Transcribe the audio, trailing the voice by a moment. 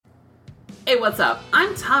Hey, what's up?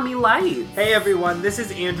 I'm Tommy Light. Hey everyone, this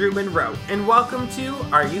is Andrew Monroe, and welcome to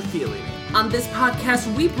Are You Feeling It? On this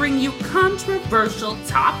podcast, we bring you controversial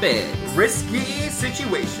topics, Risky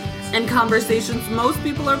situations, and conversations most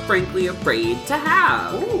people are frankly afraid to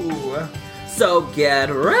have. Ooh. So get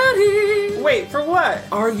ready. Wait, for what?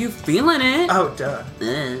 Are you feeling it? Oh, duh.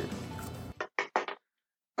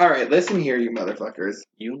 Alright, listen here, you motherfuckers.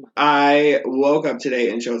 I woke up today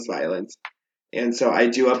and chose violence, and so I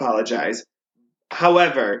do apologize.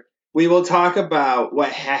 However, we will talk about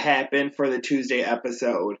what happened for the Tuesday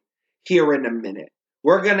episode here in a minute.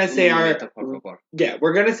 We're gonna say our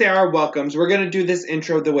welcomes. We're gonna do this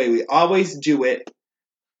intro the way we always do it,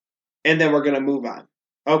 and then we're gonna move on.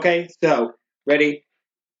 Okay, so ready,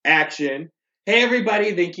 action. Hey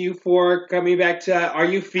everybody, thank you for coming back to Are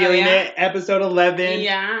You Feeling It? Episode 11.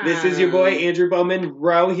 Yeah. This is your boy Andrew Bowman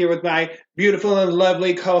Rowe here with my beautiful and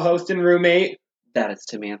lovely co-host and roommate. That is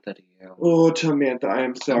Samantha to you. Oh, Samantha, I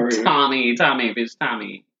am sorry. Tommy.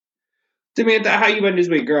 Samantha, how you been this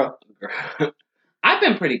week, girl? I've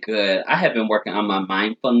been pretty good. I have been working on my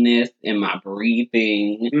mindfulness and my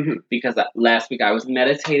breathing because last week I was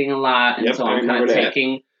meditating a lot, and so I'm kind of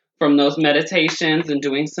taking from those meditations and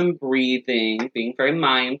doing some breathing, being very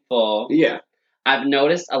mindful. Yeah. I've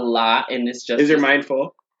noticed a lot in this. Is your mind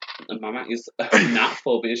full? My mind is not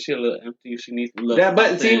full, but she's a little empty. She needs a little. Yeah,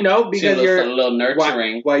 but see, no, because you're a little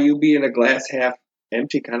nurturing. Why you being a glass half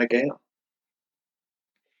empty kind of gal?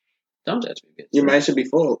 Don't judge me, bitch. Your mind should be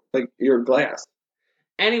full, like your glass.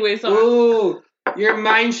 Anyway, so ooh, your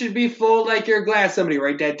mind should be full like your glass. Somebody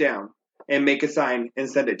write that down and make a sign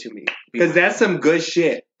and send it to me, because that's some good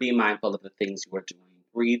shit. Be mindful of the things you are doing.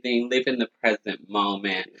 Breathing, live in the present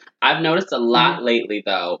moment. I've noticed a lot lately,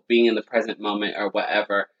 though, being in the present moment or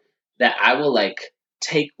whatever, that I will, like,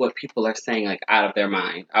 take what people are saying, like, out of their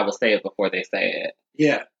mind. I will say it before they say it.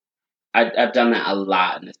 Yeah. I've done that a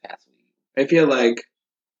lot in this past week. I feel like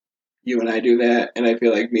you and I do that, and I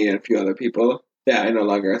feel like me and a few other people that I no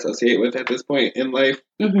longer associate with at this point in life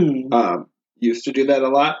used to do that a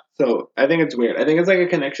lot. So I think it's weird. I think it's like a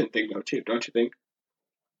connection thing, though, too. Don't you think?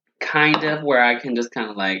 Kind of, where I can just kind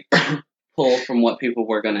of, like, pull from what people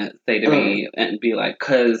were going to say to me and be like,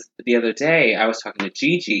 because the other day I was talking to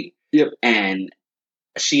Gigi. Yep. And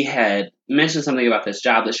she had mentioned something about this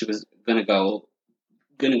job that she was gonna go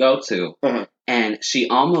to. And she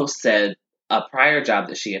almost said a prior job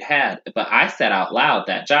that she had, but I said out loud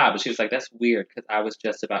that job, and she was like, that's weird, because I was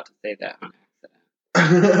just about to say that on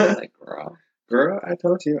accident. I was like, girl, I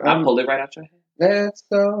told you. I pulled it right out your head. That's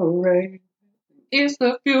so right. It's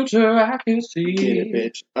the future I can see. Get it,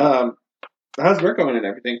 bitch. How's work going and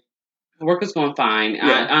everything? Work is going fine.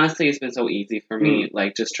 Yeah. Honestly, it's been so easy for me,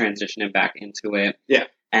 like, just transitioning back into it. Yeah.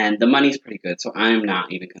 And the money's pretty good, so I'm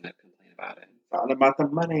not even going to complain about it. All about the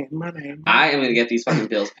money. I am going to get these fucking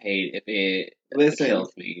bills paid if it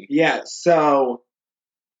kills me. Yeah, so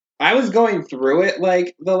I was going through it,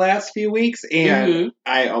 like, the last few weeks, and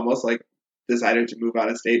I almost, like, decided to move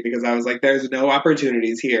out of state because I was like, there's no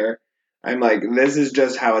opportunities here. I'm like, this is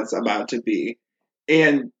just how it's about to be.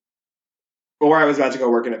 Or I was about to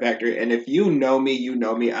go work in a factory, and if you know me, you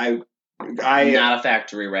know me. I'm not a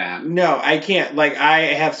factory rat. No, I can't. Like,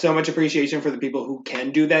 I have so much appreciation for the people who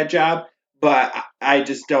can do that job, but I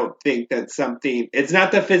just don't think that's something. It's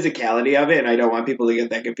not the physicality of it, and I don't want people to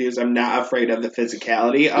get that confused. I'm not afraid of the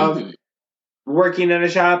physicality of working in a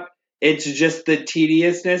shop. It's just the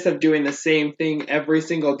tediousness of doing the same thing every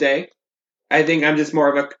single day. I think I'm just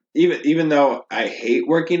more of a, even though I hate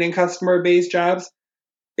working in customer-based jobs,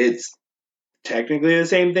 it's technically the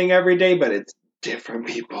same thing every day, but it's different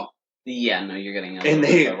people. Yeah, no, you're getting a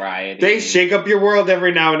little variety. They shake up your world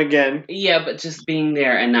every now and again. Yeah, but just being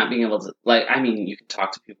there and not being able to, like, I mean, you can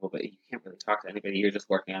talk to people, but you can't really talk to anybody. You're just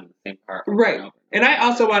working on the same part. Right. And I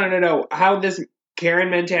also wanted to know how this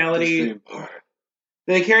Karen mentality,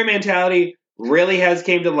 the Karen mentality really has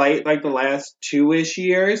came to light, like, the last 2-ish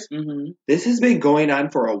years. This has been going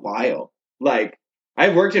on for a while. Like,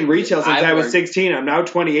 I've worked in retail since I was 16. I'm now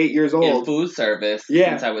 28 years old. In food service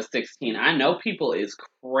since I was 16. I know people is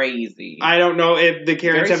crazy. I don't know if the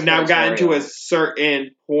Karens have now gotten to a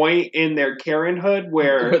certain point in their Karenhood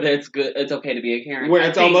where it's good. It's okay to be a Karen. Where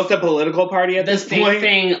it's almost a political party at this point. The same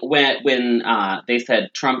thing when they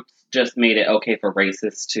said Trump just made it okay for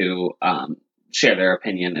racists to share their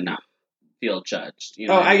opinion and not feel judged. You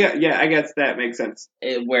know I guess that makes sense.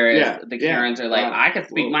 Whereas the Karens are like, I could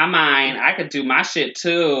speak my mind, I could do my shit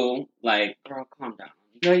too. Like, girl, calm down.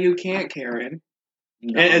 No, you can't, Karen.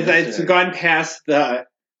 No, and it's gone past the,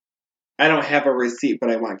 I don't have a receipt, but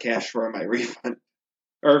I want cash for my refund.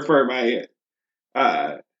 Or for my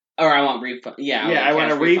Or I want refund. Yeah, Yeah, I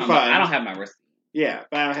want a refund. I don't have my receipt. Yeah,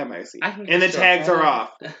 but I don't have my receipt. I can and the tags are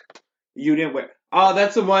off. You didn't wear. Oh,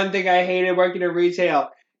 that's the one thing I hated working in retail.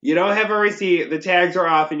 You don't have a receipt, the tags are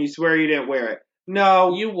off, and you swear you didn't wear it.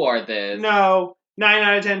 No. You wore this. No. 9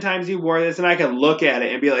 out of 10 times you wore this, and I could look at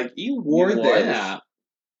it and be like, you wore this. That.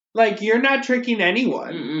 Like, you're not tricking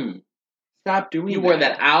anyone. Mm-mm. Stop doing that. You wore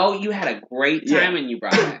that out. You had a great time and you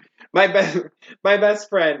brought it. My best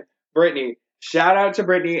friend, Brittany. Shout out to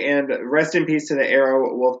Brittany and rest in peace to the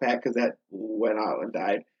Arrow Wolfpack because that went out and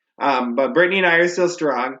died. But Brittany and I are still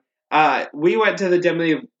strong. We went to the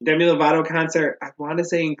Demi Lovato concert, I want to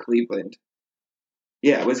say in Cleveland.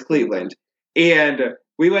 Yeah, it was Cleveland. And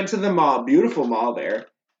we went to the mall, beautiful mall there.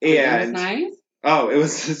 And it was nice? Oh, it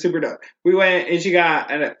was super dope. We went and she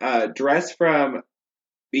got a dress from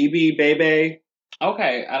BB Bebe.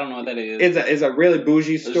 Okay, I don't know what that is. It's a really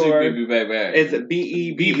bougie store. BB Bebe. It's a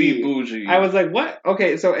BEBB. Bougie. I was like, what?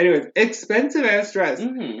 Okay, so anyways, expensive ass dress.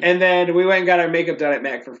 Mm-hmm. And then we went and got our makeup done at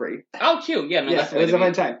MAC for free. Oh, cute. Yeah, no, that's it was a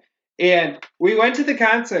fun time. And we went to the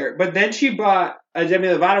concert, but then she bought a Demi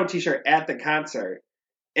Lovato t-shirt at the concert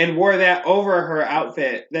and wore that over her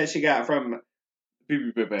outfit that she got from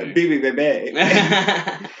BB Bebe.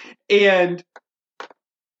 And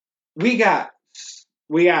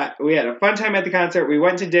we had a fun time at the concert. We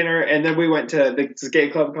went to dinner, and then we went to this gay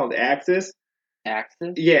club called Axis.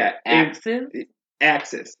 Axis? Yeah. Axis?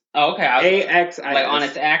 Axis. Oh, okay. AXIS. Like on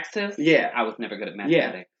its axis? Yeah. I was never good at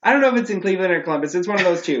mathematics. Yeah. I don't know if it's in Cleveland or Columbus. It's one of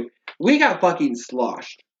those two. We got fucking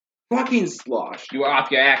sloshed. Fucking sloshed. You were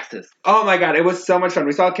off your axis. Oh my god, it was so much fun.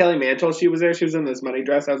 We saw Kelly Mantle. She was there. She was in this money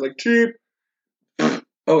dress. I was like, cheap.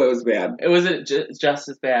 Oh, it was bad. Was it just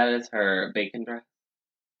as bad as her bacon dress?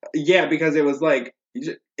 Yeah, because it was like,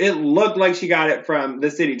 it looked like she got it from the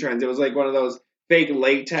City Trends. It was like one of those fake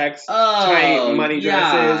latex tight money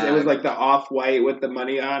dresses. It was like the off-white with the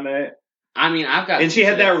money on it. I mean, I've got... And she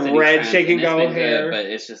had that red shake and go hair. Good, but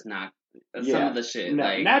it's just not... Some of the shit. No,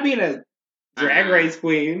 like, not being a drag race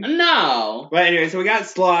queen. No. But anyway, so we got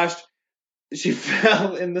sloshed. She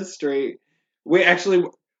fell in the street. We actually...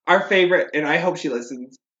 Our favorite, and I hope she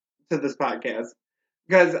listens to this podcast,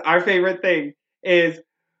 because our favorite thing is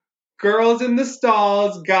girls in the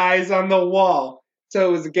stalls, guys on the wall. So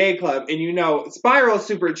it was a gay club, and Spiral's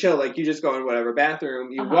super chill, like you just go in whatever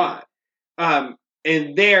bathroom you want.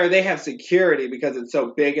 And there they have security because it's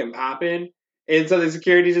so big and poppin'. And so the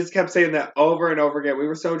security just kept saying that over and over again. We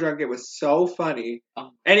were so drunk, it was so funny.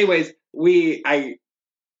 Anyways, I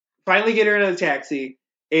finally get her in a taxi.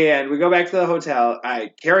 And we go back to the hotel.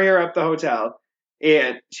 I carry her up the hotel,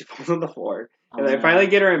 and she falls on the floor. And I finally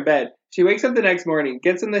get her in bed. She wakes up the next morning,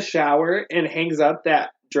 gets in the shower, and hangs up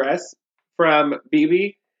that dress from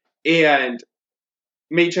BB, and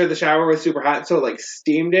made sure the shower was super hot, so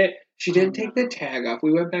steamed it. She didn't take the tag off.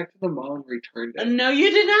 We went back to the mall and returned it. No,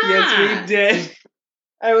 you did not. Yes, we did.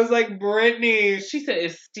 I was like, Brittany. She said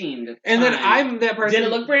it's steamed. And then I'm that person. Did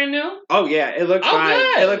it look brand new? Oh, yeah. It looked fine.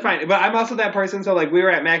 Good. It looked fine. But I'm also that person. So, we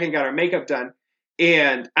were at MAC and got our makeup done.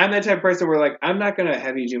 And I'm that type of person where, I'm not going to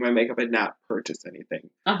have you do my makeup and not purchase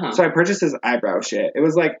anything. So I purchased this eyebrow shit. It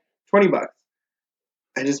was $20.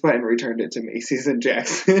 I just went and returned it to Macy's in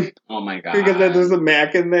Jackson. Oh, my God. Because there's a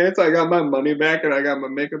MAC in there. So I got my money back and I got my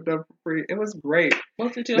makeup done for free. It was great.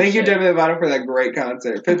 Thank you, Demi Lovato, for that great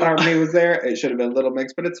concert. Fifth Harmony was there. It should have been Little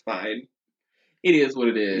Mix, but it's fine. It is what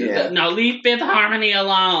it is. Yeah. No, leave Fifth Harmony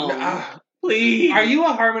alone. Please. Are you a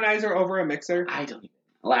harmonizer over a mixer? I don't even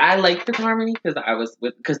know. I like Fifth Harmony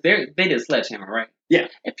because they did Sledgehammer, right? Yeah.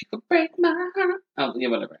 If you could break my heart. Oh, yeah,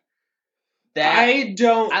 whatever. I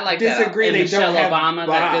like disagree. That. They Michelle don't have Obama,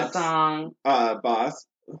 Boss. that good song. Boss.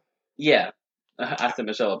 Yeah. I said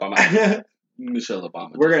Michelle Obama. Michelle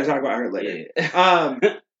Obama. We're going to talk about her later. Yeah.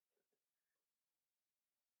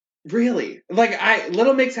 Really?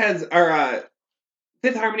 Little Mix has, or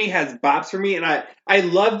Fifth Harmony has bops for me, and I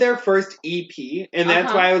love their first EP, and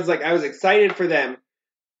that's why I was excited for them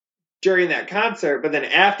during that concert, but then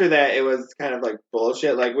after that, it was kind of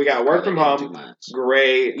bullshit. We got Work From Home,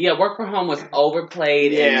 great. Yeah, Work From Home was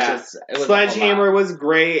overplayed. Yeah. And it was Sledgehammer was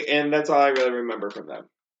great, and that's all I really remember from them.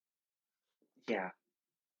 Yeah.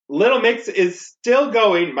 Little Mix is still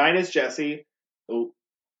going, minus Jessie. Ooh.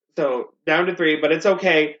 So, down to 3, but it's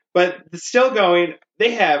okay. But it's still going.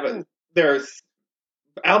 Their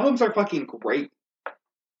albums are fucking great.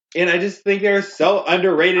 And I just think they're so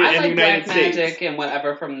underrated in the United States. Black Magic and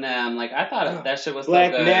whatever from them. I thought that shit was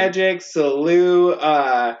Black so good. Magic, Salute.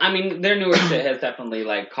 I mean, their newer shit has definitely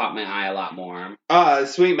caught my eye a lot more.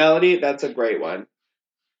 Sweet Melody, that's a great one.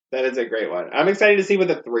 That is a great one. I'm excited to see what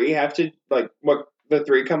the 3 have to, what the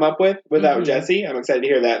 3 come up with without Jessie. I'm excited to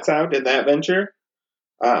hear that sound in that venture.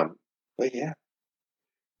 But yeah.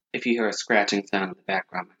 If you hear a scratching sound in the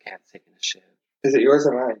background, my cat's taking a shit. Is it yours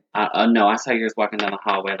or mine? No, I saw yours walking down the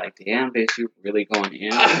hallway like, damn, bitch, you really going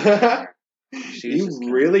in.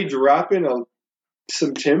 You really dropping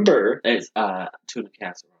some timber. It's tuna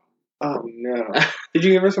casserole. Oh, no. Did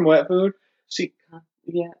you give her some wet food?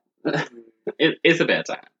 Yeah. It's a bad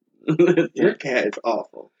time. Your cat is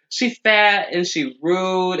awful. She's fat and she's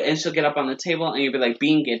rude and she'll get up on the table and you'll be like,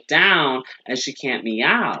 Bean, get down, and she can't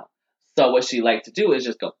meow. So what she like to do is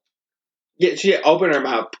just go. Yeah, she opened her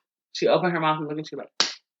mouth. She opened her mouth and look at you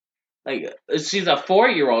like she's a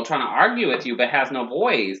 4-year-old trying to argue with you but has no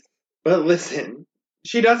voice. But listen,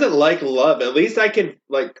 she doesn't like love. At least I can,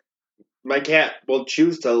 like, my cat will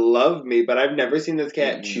choose to love me, but I've never seen this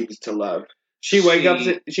cat choose to love. She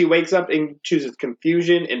wakes up and chooses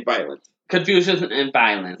confusion and violence. Confusion and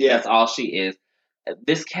violence. Yeah. That's all she is.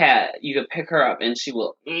 This cat, you can pick her up and she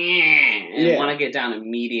will want to get down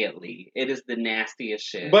immediately. It is the nastiest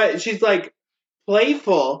shit. But she's like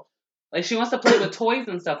playful. Like she wants to play with toys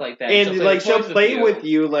and stuff like that. And she'll play with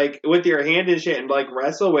you, like with your hand and shit, and like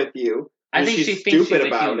wrestle with you. I think she thinks she's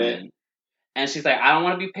about it. And she's like, I don't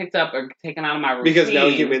want to be picked up or taken out of my routine. Because no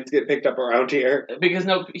humans get picked up around here. Because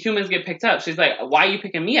no humans get picked up. She's like, why are you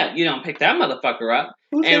picking me up? You don't pick that motherfucker up.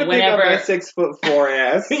 Who's gonna pick up my 6'4"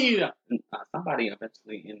 ass? Somebody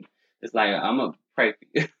eventually is like, I'm gonna pray for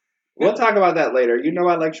you. We'll talk about that later. You know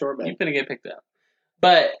I like short men. You're gonna get picked up.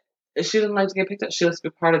 But she doesn't like to get picked up. She likes to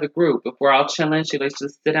be part of the group. If we're all chilling, she likes to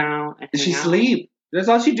sit down and hang out. Sleep. That's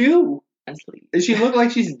all she do. And sleep. And she look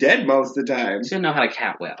like she's dead most of the time. She doesn't know how to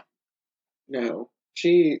cat well. No.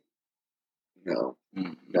 No,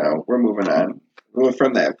 we're moving on. Moving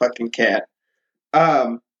from that fucking cat.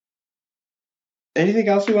 Anything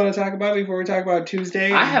else we want to talk about before we talk about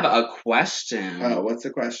Tuesday? I have a question. Oh, what's the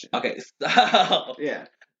question? Okay, so... Yeah.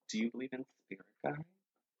 Do you believe in spirit guides?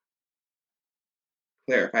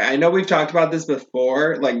 Clarify. I know we've talked about this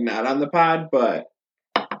before, like not on the pod, but...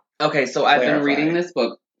 Okay, so I've been reading this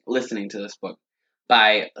book, listening to this book,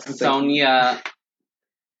 by Sonia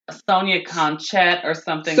Conchette or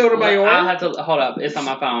something. Sotomayor? I'll have to hold up. It's on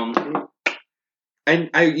my phone. And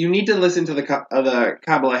you need to listen to the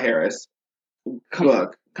Kamala Harris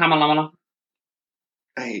book. Kamala.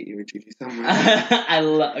 I hate you and Gigi so much. I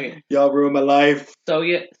love. Okay. Y'all ruined my life.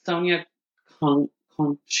 Sonia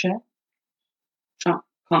Conchette. CHOQUETTE.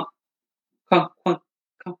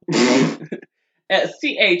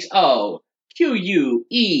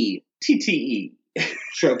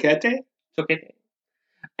 Choquete.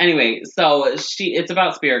 Anyway, so it's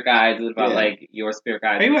about spirit guides. It's about like your spirit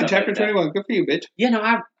guides. Are you on chapter 21? Good for you, bitch. Yeah, no,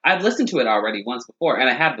 I've listened to it already once before, and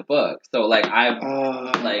I have the book. So like I've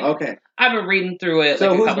been reading through it.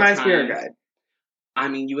 So who's my spirit guide? I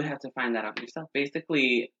mean, you would have to find that out yourself.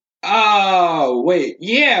 Basically. Oh wait,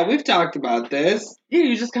 yeah, we've talked about this. Yeah,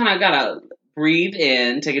 you just kind of gotta breathe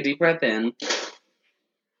in, take a deep breath in,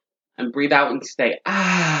 and breathe out and say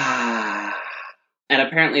ah. And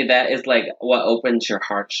apparently that is like what opens your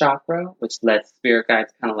heart chakra, which lets spirit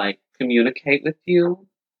guides kind of like communicate with you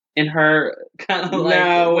in her kind of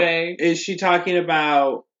like way. Is she talking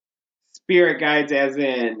about spirit guides as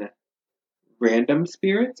in random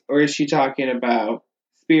spirits? Or is she talking about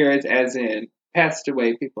spirits as in passed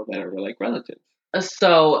away people that are like relatives?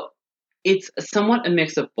 So it's somewhat a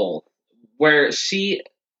mix of both, where she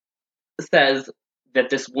says that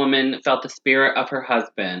this woman felt the spirit of her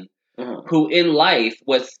husband, who in life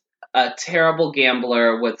was a terrible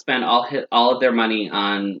gambler, would spend all of their money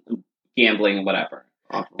on gambling and whatever.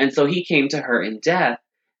 Awful. And so he came to her in death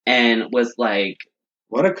and was like...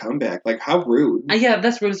 What a comeback. Like, how rude. Yeah,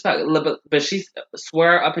 that's rude as fuck. But she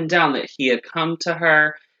swore up and down that he had come to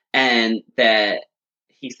her and that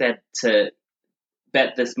he said to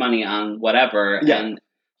bet this money on whatever. Yeah. And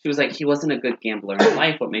she was like, he wasn't a good gambler in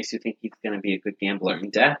life. What makes you think he's going to be a good gambler in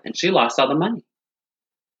death? And she lost all the money.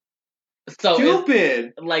 So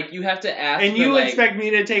stupid. Like, you have to ask. And you expect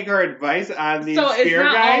me to take her advice on these spirit guides? So it's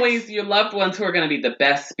not always your loved ones who are going to be the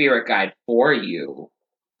best spirit guide for you,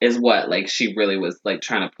 is what, like, she really was, like,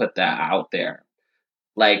 trying to put that out there.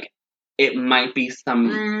 Like, it might be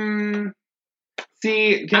some...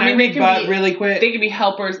 See, I make butt really quick? They can be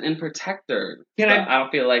helpers and protectors. I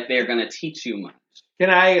don't feel like they're going to teach you much.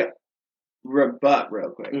 Can I rebut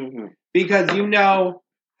real quick? Mm-hmm. Because you know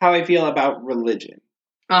how I feel about religion.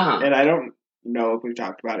 And I don't know if we've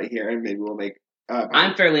talked about it here, and maybe we'll make...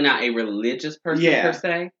 I'm fairly not a religious person, per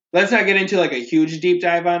se. Let's not get into, like, a huge deep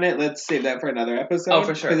dive on it. Let's save that for another episode. Oh,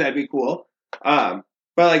 for sure. Because that'd be cool. But,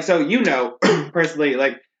 like, so you know, personally,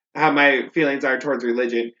 like, how my feelings are towards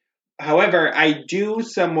religion. However, I do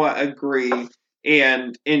somewhat agree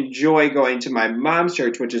and enjoy going to my mom's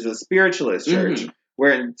church, which is a spiritualist church,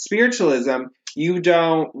 where in spiritualism, you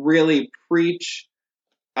don't really preach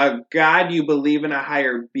a God, you believe in a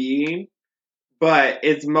higher being, but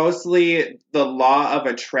it's mostly the law of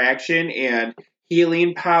attraction and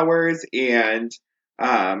healing powers and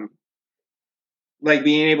like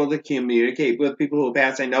being able to communicate with people who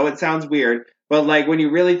pass. I know it sounds weird, but like when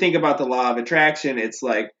you really think about the law of attraction, it's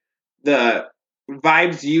like the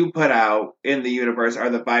vibes you put out in the universe are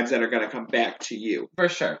the vibes that are going to come back to you. For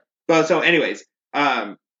sure. But so anyways,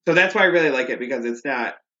 so that's why I really like it, because it's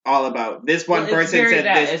not all about this one person said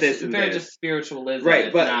this, this, and this. It's very just spiritualism. Right,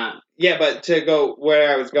 it's but not... yeah, but to go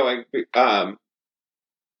where I was going,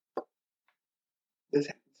 this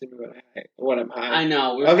happens to me when I'm high. I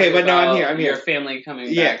know. Okay, but no, I'm here. Your family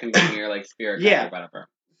coming back and being your like spirit guide or whatever.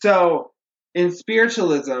 So in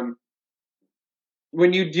spiritualism,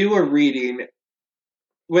 when you do a reading,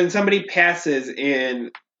 when somebody passes in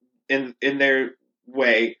their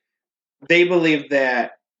way, they believe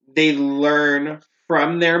that they learn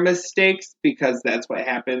from their mistakes, because that's what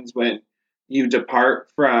happens when you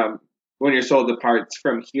when your soul departs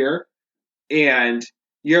from here, and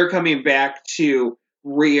you're coming back to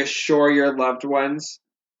reassure your loved ones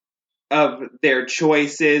of their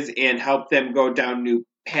choices and help them go down new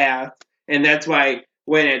paths. And that's why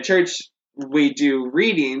when at church we do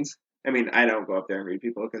readings, I mean, I don't go up there and read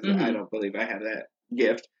people because I don't believe I have that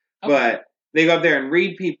gift, but they go up there and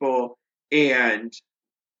read people, and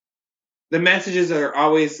the messages are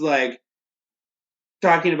always like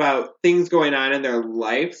talking about things going on in their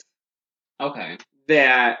lives. Okay.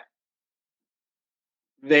 That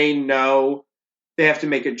they know they have to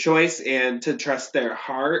make a choice and to trust their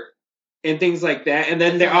heart and things like that. And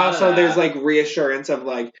then there's like reassurance of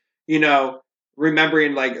like, you know,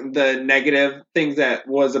 remembering like the negative things that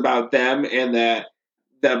was about them, and that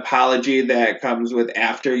the apology that comes with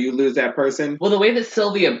after you lose that person. Well, the way that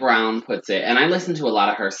Sylvia Brown puts it, and I listen to a lot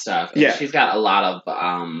of her stuff, and she's got a lot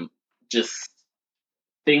of just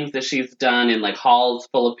things that she's done in like halls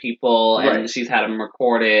full of people, and she's had them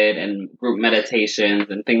recorded, and group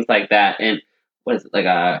meditations and things like that. And what is it, like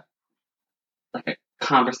a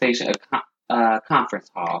conversation, a conference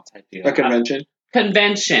hall type deal. A convention?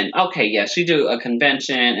 Convention. Okay, yeah, she do a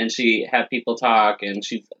convention, and she have people talk, and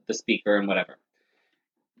she's the speaker and whatever.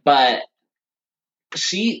 But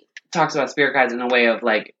she talks about spirit guides in a way of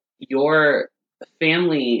like, your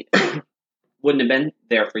family wouldn't have been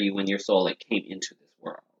there for you when your soul like came into this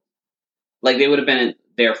world. Like, they would have been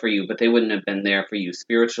there for you, but they wouldn't have been there for you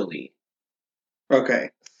spiritually. Okay.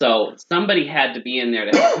 So somebody had to be in there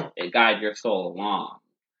to guide your soul along.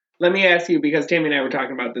 Let me ask you, because Tammy and I were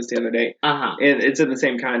talking about this the other day, and it's in the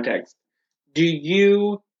same context. Do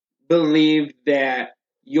you believe that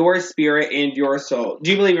your spirit and your soul...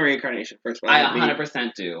 Do you believe in reincarnation, first of all? I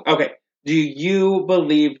 100% do. Okay. Do you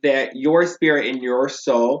believe that your spirit and your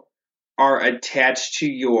soul are attached to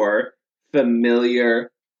your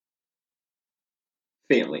familiar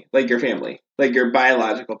family? Like your family? Like your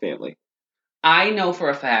biological family? I know for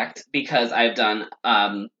a fact, because I've done...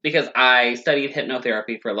 because I studied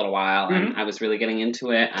hypnotherapy for a little while, and I was really getting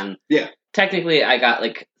into it, and technically I got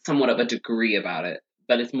like somewhat of a degree about it.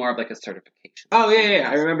 But it's more of like a certification. Oh, yeah.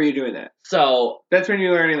 I remember you doing that. So... That's when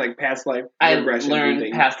you're learning like past life regressions. I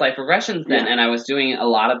learned past life regressions then, and I was doing a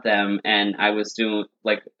lot of them, and I was doing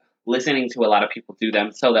like listening to a lot of people do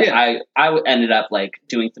them, so that I ended up like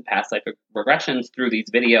doing some past life regressions through these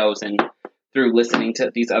videos and through listening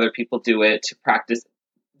to these other people do it to practice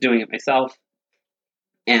doing it myself.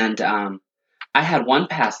 And I had one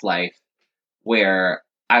past life where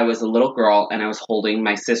I was a little girl, and I was holding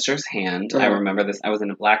my sister's hand. I remember this. I was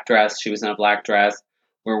in a black dress. She was in a black dress.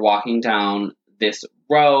 We're walking down this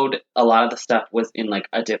road. A lot of the stuff was in, like,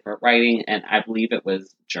 a different writing, and I believe it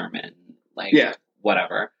was German. Like,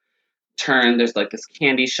 whatever. Turn, there's, like, this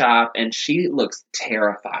candy shop, and she looks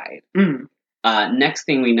terrified. Next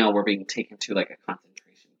thing we know, we're being taken to, like, a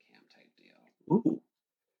concentration camp type deal. Ooh.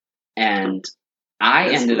 And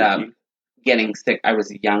I ended up getting sick. I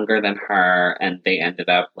was younger than her, and they ended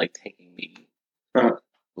up like taking me,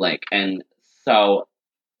 like, and so,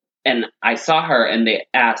 and I saw her, and they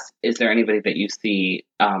asked, "Is there anybody that you see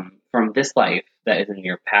from this life that is in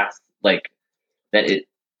your past, like that is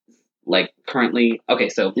like currently?" Okay,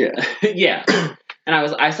 so yeah, and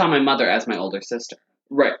I saw my mother as my older sister,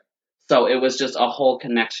 right? So it was just a whole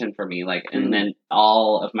connection for me, like, and then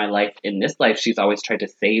all of my life in this life, she's always tried to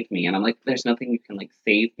save me, and I'm like, there's nothing you can, like,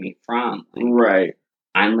 save me from. Like, right.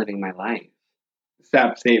 I'm living my life.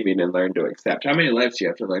 Stop saving and learn to accept. How many lives do you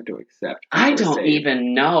have to learn to accept? I don't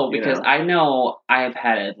even know, because I know I've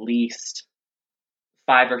had at least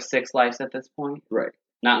 5 or 6 lives at this point. Right.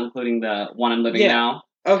 Not including the one I'm living now.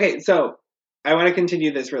 Okay, so I want to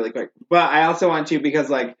continue this really quick. But I also want to because,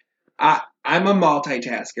 like, I'm a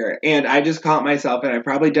multitasker. And I just caught myself, and I've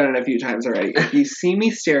probably done it a few times already. If you see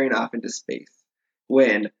me staring off into space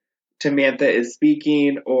when Tamantha is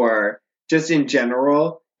speaking or just in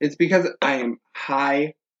general, it's because I am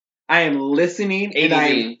high. I am listening and I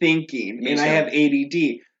am thinking. And I have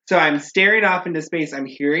ADD. So I'm staring off into space. I'm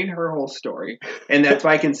hearing her whole story. And that's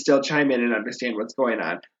why I can still chime in and understand what's going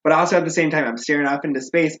on. But also at the same time, I'm staring off into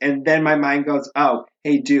space. And then my mind goes, oh,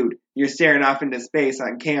 hey, dude, you're staring off into space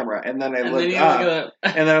on camera. And then I look up.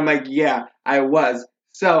 And then I'm like, yeah, I was.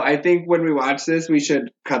 So I think when we watch this, we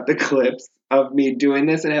should cut the clips of me doing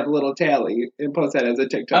this and have a little tally and post that as a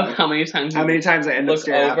TikTok. Of how many times I end up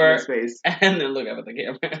staring off into space. And then look up at the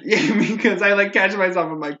camera. Yeah, because I like catch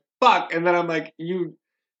myself. I'm like, fuck. And then I'm like,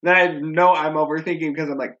 then I know I'm overthinking because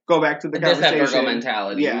I'm like, go back to the conversation. Just that Virgo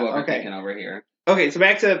mentality. Yeah, you overthinking over here. Okay, so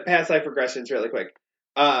back to past life regressions really quick.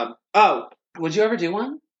 Would you ever do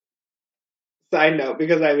one? Side note,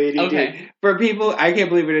 because I'm ADD. Okay. For people, I can't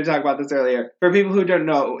believe we didn't talk about this earlier. For people who don't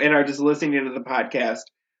know and are just listening to the podcast,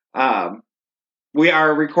 we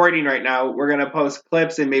are recording right now. We're going to post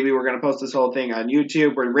clips and maybe we're going to post this whole thing on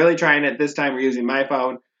YouTube. We're really trying it this time. We're using my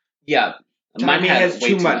phone. Yeah. Mine has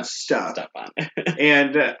too much stuff on.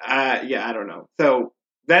 And, I don't know. So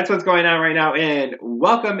that's what's going on right now. And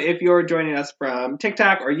welcome if you're joining us from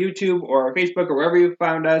TikTok or YouTube or Facebook or wherever you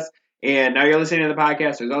found us. And now you're listening to the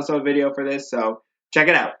podcast. There's also a video for this. So check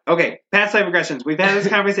it out. Okay. Past life regressions. We've had this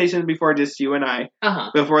conversation before, just you and I,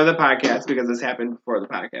 before the podcast, because this happened before the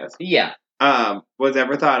podcast. Yeah. Was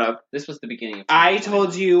ever thought of. This was the beginning of I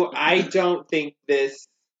told you I don't think this.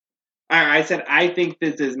 I said I think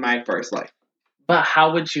this is my first life. But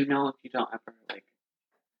how would you know if you don't ever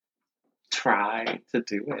try to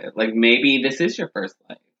do it? Maybe this is your first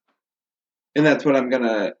life. And that's what I'm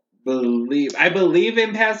gonna believe. I believe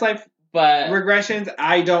in past life regressions.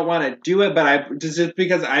 I don't want to do it, but I just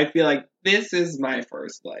because I feel like this is my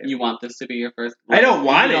first life. You want this to be your first life? I don't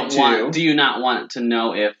want it to. Do you not want to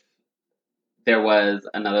know if there was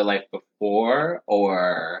another life before,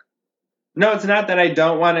 or? No, it's not that I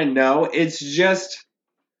don't want to know. It's just,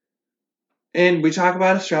 and we talk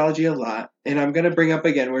about astrology a lot, and I'm going to bring up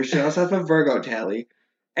again, we should also have a Virgo tally.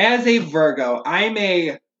 As a Virgo, I'm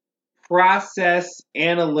a process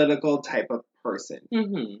analytical type of person.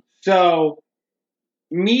 Mm-hmm. So,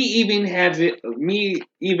 me even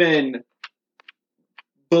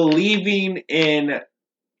believing in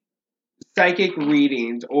psychic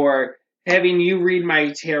readings or having you read my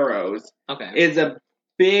tarots is a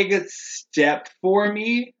big step for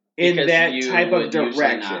me in that type of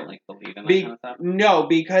direction. Not, believe in that kind of stuff? No,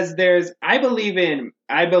 because I believe it,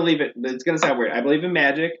 it's going to sound weird. I believe in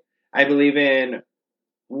magic. I believe in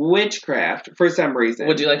witchcraft for some reason.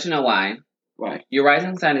 Would you like to know why? Why? Your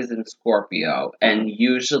rising sign is in Scorpio, and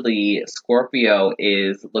usually Scorpio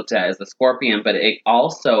is looked at as the scorpion, but it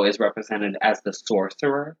also is represented as the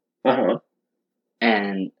sorcerer. Uh-huh.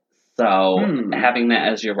 And so having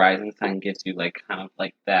that as your rising sign gives you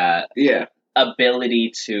that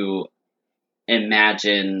ability to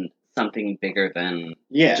imagine something bigger than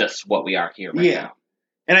just what we are here right now.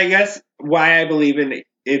 And I guess why I believe in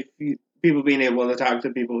people being able to talk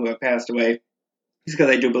to people who have passed away is because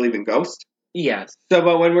I do believe in ghosts. Yes. So,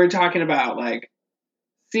 but when we're talking about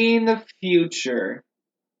seeing the future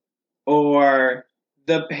or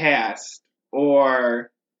the past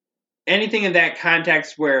or anything in that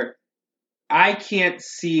context where I can't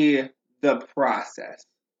see the process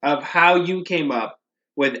of how you came up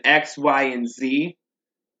with X, Y, and Z,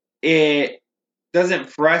 it doesn't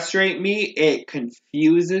frustrate me. It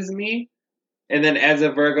confuses me. And then as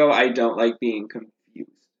a Virgo, I don't like being confused.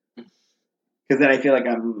 Because then I feel like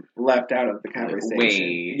I'm left out of the conversation.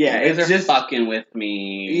 Wait. Yeah, it's just fucking with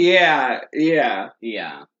me. Yeah.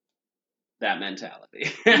 That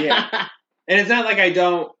mentality. Yeah. And it's not like I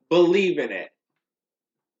don't believe in it.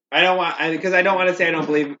 Because I don't want to say I don't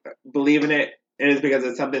believe in it, and it's because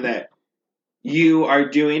it's something that you are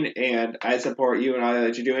doing, and I support you and all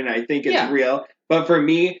that you're doing, and I think it's real. But for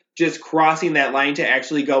me, just crossing that line to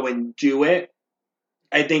actually go and do it,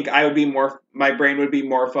 I think my brain would be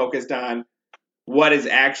more focused on what is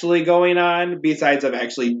actually going on besides of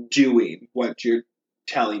actually doing what you're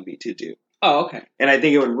telling me to do. Oh, okay. And I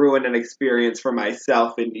think it would ruin an experience for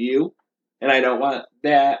myself and you, and I don't want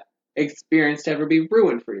that experience to ever be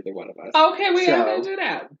ruined for either one of us. Okay, we are going to do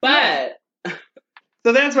that. But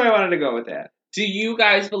so that's why I wanted to go with that. Do you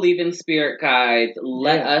guys believe in spirit guides?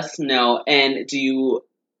 Let us know. And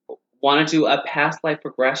want to do a past life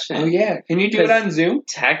regression. Oh, yeah. Can you do it on Zoom?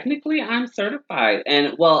 Technically, I'm certified.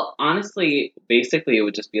 And, well, honestly, basically, it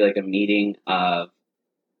would just be like a meeting of,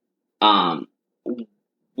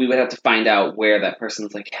 we would have to find out where that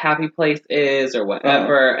person's, like, happy place is or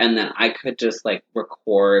whatever. And then I could just, like,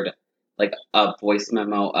 record, like, a voice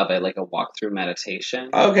memo of it, like a walkthrough meditation.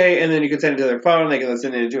 Okay, and then you can send it to their phone. They can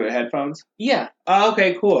listen into it headphones. Yeah. Oh,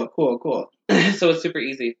 okay, cool. So it's super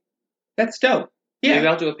easy. That's dope. Yeah. Maybe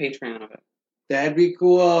I'll do a Patreon of it. That'd be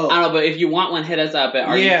cool. I don't know, but if you want one, hit us up at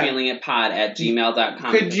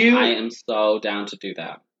areyoufeelingitpod@gmail.com. Could you? I am so down to do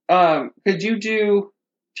that. Could you do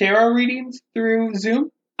tarot readings through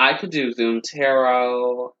Zoom? I could do Zoom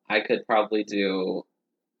tarot. I could probably do.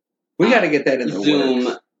 We got to get that in the Zoom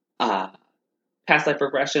works. Past life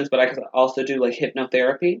regressions, but I could also do like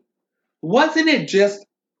hypnotherapy. Wasn't it just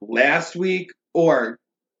last week or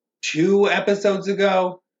 2 episodes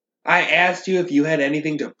ago? I asked you if you had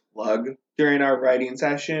anything to plug during our writing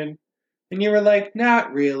session, and you were like,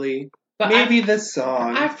 "Not really. But maybe the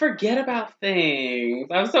song." I forget about things.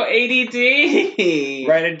 I'm so ADD.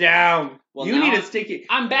 Write it down. Well, you need a sticky.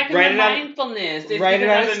 I'm back in my mindfulness. It's write it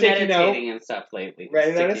on a sticky note and stuff lately. Write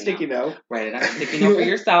it on a sticky note. Write it on a sticky note for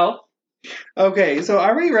yourself. Okay, so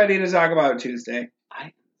are we ready to talk about Tuesday? I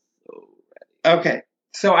am so ready. Okay,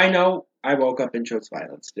 so I know I woke up and chose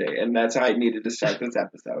violence today, and that's how I needed to start this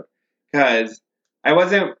episode. Because I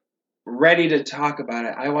wasn't ready to talk about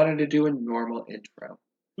it. I wanted to do a normal intro.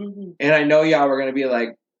 Mm-hmm. And I know y'all were going to be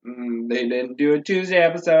like, they didn't do a Tuesday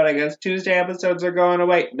episode. I guess Tuesday episodes are going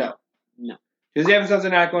away. No. Tuesday episodes are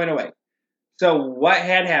not going away. So what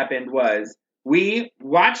had happened was we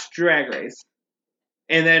watched Drag Race,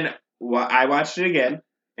 and then I watched it again,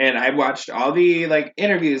 and I watched all the like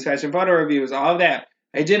interviews, fashion photo reviews, all of that.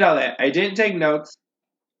 I did all that. I didn't take notes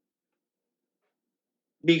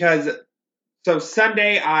because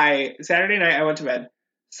Saturday night I went to bed.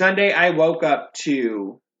 Sunday I woke up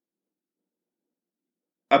to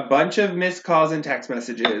a bunch of missed calls and text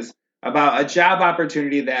messages about a job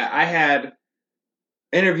opportunity that I had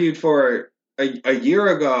interviewed for a year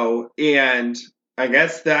ago, and I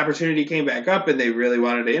guess the opportunity came back up and they really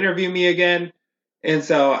wanted to interview me again. And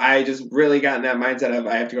so I just really got in that mindset of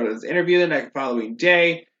I have to go to this interview the next following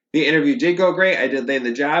day. The interview did go great. I did land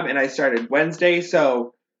the job, and I started Wednesday.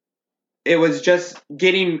 So it was just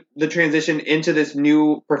getting the transition into this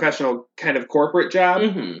new professional kind of corporate job.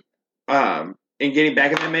 Mm-hmm. And getting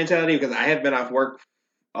back in that mentality because I have been off work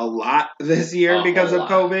a lot this year because of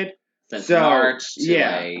COVID. Since March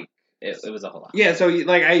to it was a whole lot. Yeah, so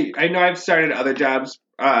like I know I've started other jobs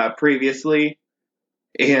previously,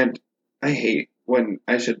 and I hate when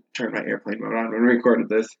I should turn my airplane mode on when we recorded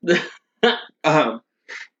this.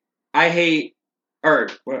 I hate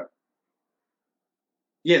what?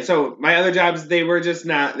 Yeah, so my other jobs they were just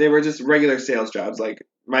regular sales jobs. Like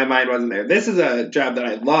my mind wasn't there. This is a job that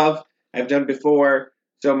I love. I've done before,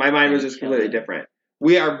 so my mind was just completely different.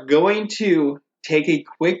 We are going to take a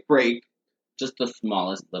quick break. Just the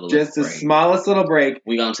smallest little break.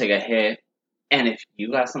 We're going to take a hit. And if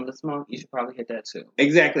you got something to smoke, you should probably hit that too.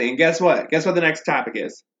 Exactly. And guess what? Guess what the next topic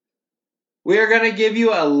is? We are going to give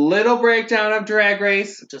you a little breakdown of Drag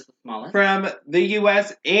Race. Just the smallest. From the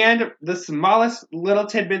U.S. and the smallest little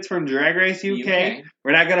tidbits from Drag Race UK.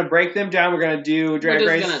 We're not going to break them down. We're going to do Drag Race.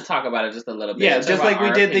 We're just going to talk about it just a little bit. Yeah, just like we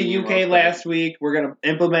did the UK last week. We're going to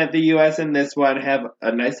implement the U.S. in this one. Have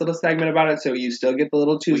a nice little segment about it so you still get the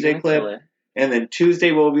little Tuesday clip. And then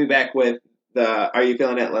Tuesday we'll be back with the Are You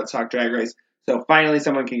Feeling It? Let's Talk Drag Race. So finally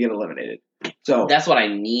someone can get eliminated. So that's what I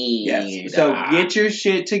need. Yes. So get your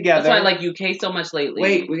shit together. That's why I like UK so much lately.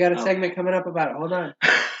 Wait, we got a segment coming up about it. Hold on.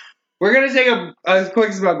 We're going to take a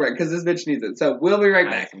quick smoke break because this bitch needs it. So we'll be right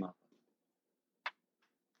back.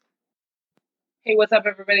 Hey, what's up,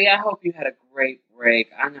 everybody? I hope you had a great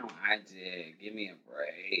break. I know I did. Give me a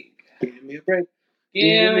break. Give me a break.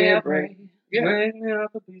 Give me a break. Yeah. Bring me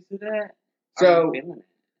up a piece of that. So,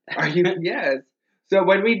 are you? Yes. So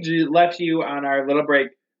when we left you on our little break,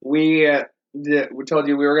 we told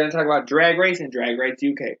you we were going to talk about Drag Race and Drag Race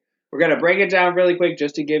UK. We're going to break it down really quick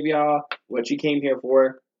just to give y'all what you came here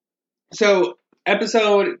for. So,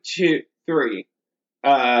 episode 3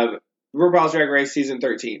 of RuPaul's Drag Race Season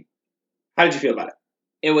 13. How did you feel about it?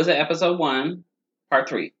 It was episode 1, part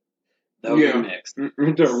 3. The remix. The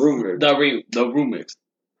remix.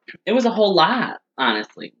 It was a whole lot,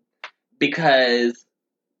 honestly. Because...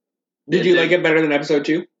 Did you like it better than episode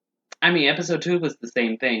 2? I mean, episode 2 was the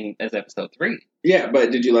same thing as episode 3. Yeah,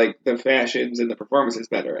 but did you like the fashions and the performances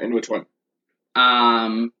better? And which one?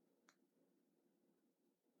 I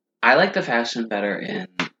like the fashion better in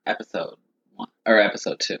episode 1 or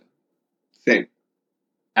episode 2. Same.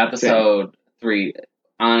 Episode 3,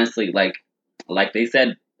 honestly, like they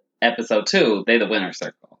said, episode 2, they the winner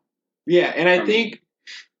circle. Yeah, and I think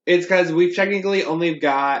it's because we've technically we've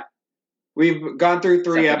gone through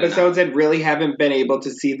 3 episodes and really haven't been able to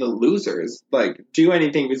see the losers do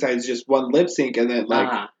anything besides just one lip sync and then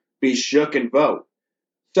be shook and vote.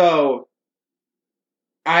 So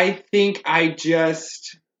I think we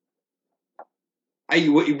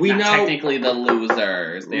know technically the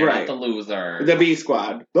losers. They're not the losers. The B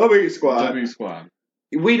Squad. The B Squad.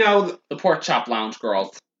 We know the Pork Chop Lounge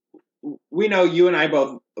girls. We know you and I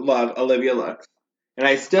both love Olivia Lux, and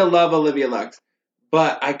I still love Olivia Lux,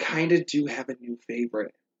 but I kind of do have a new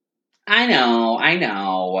favorite. I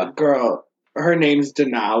know. Girl, her name's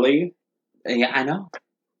Denali. Yeah, I know.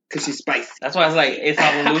 Because she's spicy. That's why I was like, it's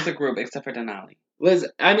all the loser group except for Denali. Liz,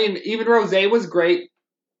 I mean, even Rosé was great.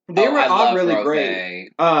 They were all really Rosé.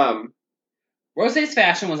 Great. Rosé's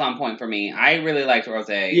fashion was on point for me. I really liked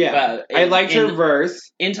Rosé. Yeah, I liked her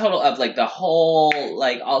verse. In total of the whole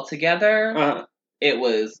all together, it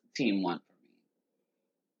was team 1 for me.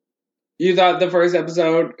 You thought the first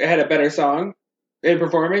episode had a better song in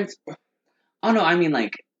performance? Oh no, I mean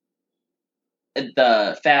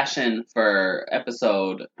the fashion for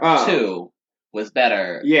episode 2 was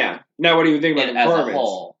better. Yeah. Now, what do you think about performance? As a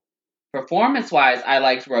whole, performance-wise, I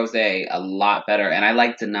liked Rosé a lot better, and I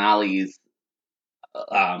liked Denali's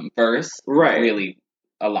verse really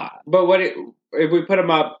a lot. But if we put them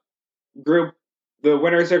up, group, the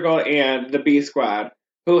winner circle and the B Squad,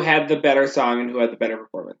 who had the better song and who had the better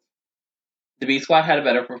performance? The B Squad had a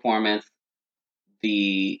better performance.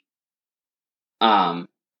 The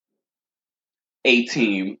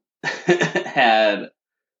A-Team had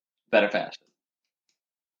better fashion.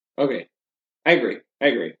 Okay. I agree.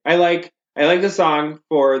 I like the song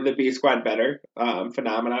for the B Squad better.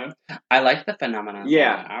 Phenomenon. I like the Phenomenon.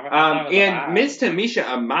 Yeah. And Miss Tamisha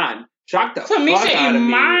Iman shocked the fuck out of me. Tamisha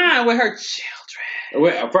Iman with her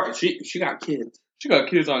children. She got kids. She got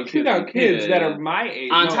kids on kids. She got kids that are my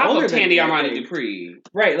age. On top of Tandy Armani Dupree.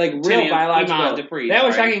 Right, real biological. That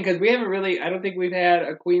was shocking because we haven't really, I don't think we've had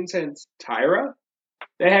a queen since Tyra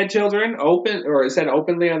that had children said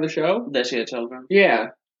openly on the show. That she had children? Yeah.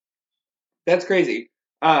 That's crazy.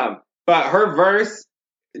 But her verse,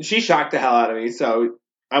 she shocked the hell out of me, so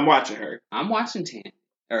I'm watching her. I'm watching Tandy.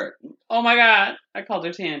 Oh my God, I called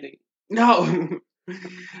her Tandy. No.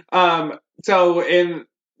 So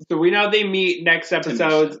we know they meet next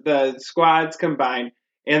episode, the squads combine,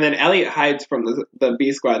 and then Elliot hides from the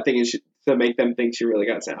B Squad thing to make them think she really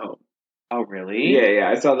got sent home. Oh, really? Yeah.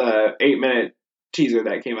 I saw the 8-minute teaser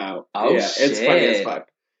that came out. Oh, yeah, shit. It's funny as fuck.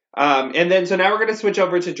 And then, so now we're going to switch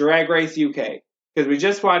over to Drag Race UK, because we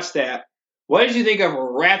just watched that. What did you think of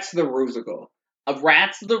Rats the Rusical?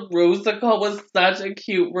 Rats the Rusical was such a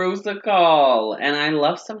cute Rusical, and I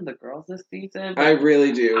love some of the girls this season. I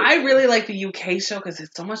really do. I really like the UK show because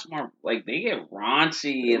it's so much more they get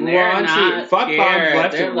raunchy and they're not fuck bombs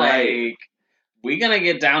left they're and right. We gonna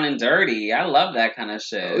get down and dirty. I love that kind of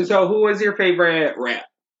shit. So who was your favorite rat?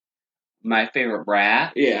 My favorite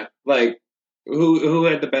rat? Yeah, who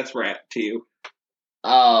had the best rat to you?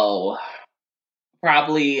 Oh,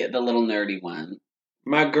 probably the little nerdy one.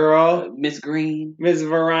 My girl, Miss Green. Miss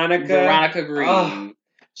Veronica. Veronica Green. Oh,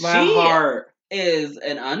 my heart is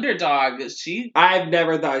an underdog. I've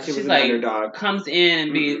never thought she was an underdog. Comes in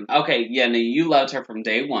and be okay. Yeah, no, you loved her from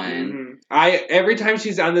day one. Mm-hmm. Every time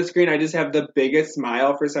she's on the screen, I just have the biggest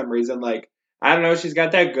smile for some reason. I don't know, she's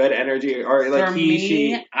got that good energy, or for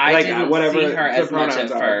she. I didn't whatever see her as much at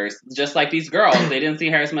first. Just like these girls, they didn't see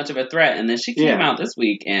her as much of a threat, and then she came out this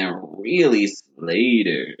week and really slayed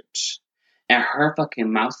it. And her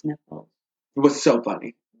fucking mouse nipple was so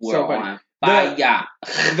funny. So funny.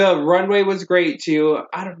 The runway was great too.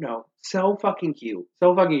 I don't know. So fucking cute.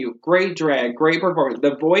 Great drag. Great performance.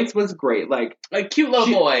 The voice was great. Cute little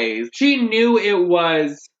voice. She knew it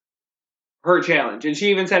was her challenge. And she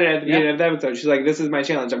even said it at the beginning of the episode. She's like, this is my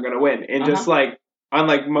challenge. I'm going to win. And just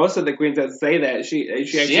unlike most of the queens that say that, she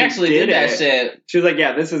actually did that shit. She was like,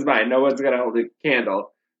 yeah, this is mine. No one's going to hold a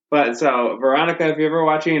candle. But so, Veronica, if you're ever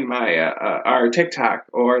watching our TikTok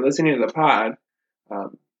or listening to the pod,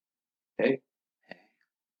 hey,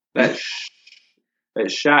 that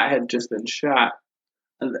shot had just been shot.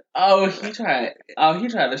 Oh, he tried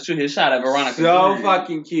to shoot his shot at Veronica. So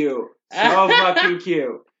fucking cute. So fucking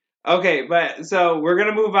cute. Okay, but so we're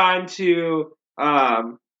gonna move on to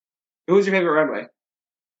who's your favorite runway?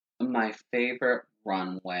 My favorite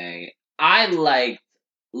runway, I liked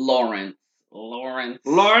Lawrence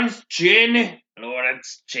Cheney.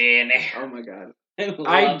 Oh my god.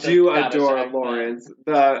 I do adore Lawrence.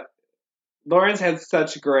 Lawrence has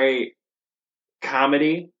such great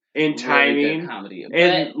comedy and timing, really good comedy,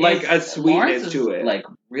 and like a sweetness Lawrence to is, it. like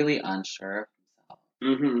really unsure of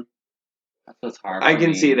himself. Mm-hmm. That's what's hard. I for can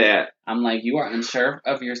me. see that. I'm like, you are unsure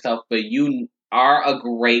of yourself, but you are a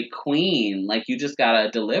great queen. Like, you just gotta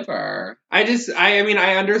deliver. I mean,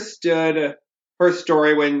 I understood her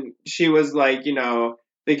story when she was like, you know,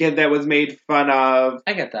 the kid that was made fun of.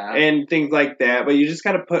 I get that. And things like that. But you just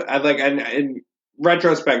gotta put, like, in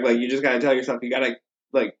retrospect, like, you just gotta tell yourself, you gotta,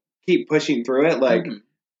 like, keep pushing through it. Like,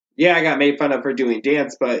 yeah, I got made fun of for doing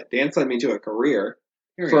dance, but dance led me to a career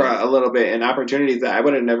for a little bit and opportunities that I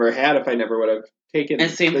would have never had if I never would have taken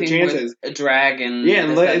the chances. With drag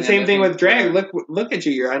and same thing with drag. Look at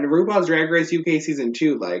you. You're on RuPaul's Drag Race UK season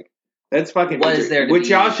 2. Like, that's fucking. What is there to which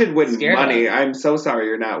y'all should win money. Of? I'm so sorry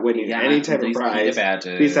you're not winning any type of prize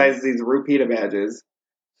besides these RuPita badges.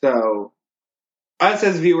 So, us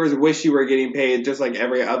as viewers wish you were getting paid just like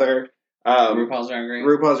every other RuPaul's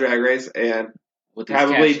Drag Race, and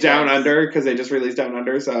probably Down Under, because they just released Down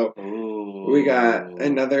Under. So we got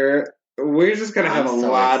another. We're just gonna have a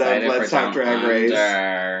lot of Let's Talk Drag Race.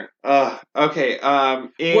 Okay.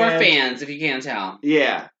 We're fans, if you can't tell.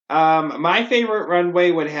 Yeah. My favorite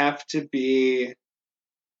runway would have to be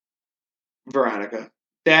Veronica.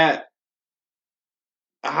 That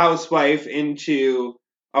housewife into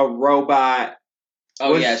a robot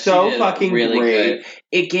was so fucking really great. Good.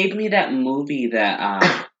 It gave me that movie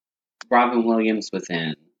that Robin Williams was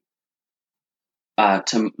in.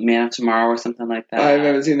 Man of Tomorrow or something like that. I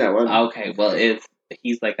haven't seen that one. Okay, well,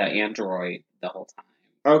 he's like an android the whole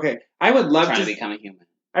time. Okay, I would love to become a human.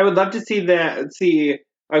 I would love to see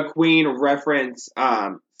a queen reference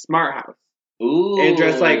Smart House. Ooh. And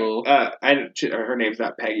dress like her name's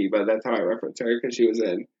not Peggy, but that's how I reference her because she was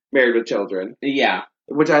in Married with Children. Yeah.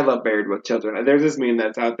 Which I love Married with Children. There's this meme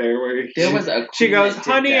that's out there where she goes,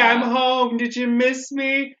 "Honey, I'm home. Did you miss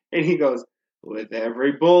me?" And he goes, "With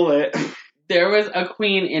every bullet." There was a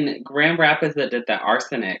queen in Grand Rapids that did that.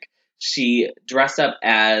 Arsenic. She dressed up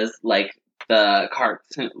as like the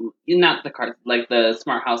cartoon, not the cartoon, like the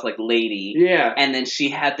Smart House like lady. Yeah. And then she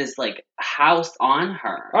had this like house on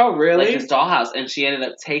her. Oh, really? Like this dollhouse, and she ended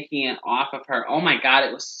up taking it off of her. Oh my god,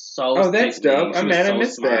 it was so. Oh, that's dope. I'm mad I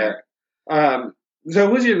missed that.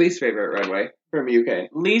 So who's your least favorite runway from UK?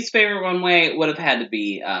 Least favorite runway would have had to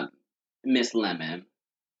be Miss Lemon.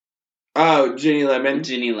 Oh, Ginny Lemon.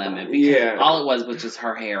 Ginny Lemon. Because all it was just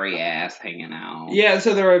her hairy ass hanging out. Yeah,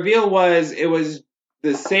 so the reveal was it was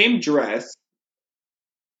the same dress,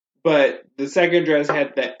 but the second dress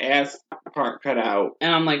had the ass part cut out.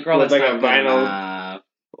 And I'm like, girl, that's like a vinyl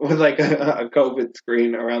with like a COVID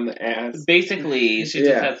screen around the ass. Basically, she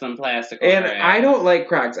just had some plastic on and her ass. I don't like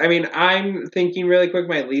Crocs. I mean, I'm thinking really quick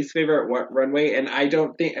my least favorite runway, and I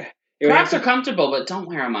don't think... Crocs are comfortable, but don't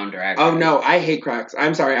wear them on drag. Oh, no, I hate Crocs.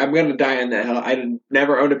 I'm sorry. I'm going to die on that hill. I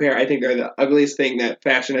never owned a pair. I think they're the ugliest thing that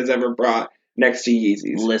fashion has ever brought next to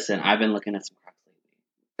Yeezys. Listen, I've been looking at some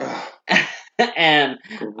Crocs lately. And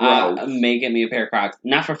may get me a pair of Crocs.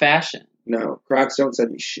 Not for fashion. No, Crocs don't send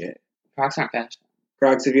me shit. Crocs aren't fashion.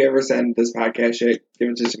 Crocs, if you ever send this podcast shit, give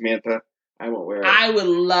it to Samantha. I won't wear it. I would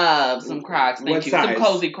love some Crocs. Thank you. Size? Some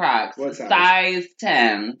cozy Crocs. What size? Size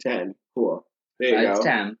 10. 10. Cool. There you go. Size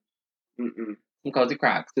 10. Mm-mm. Some cozy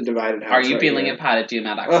Crocs. It's a divided house. Are you feeling it?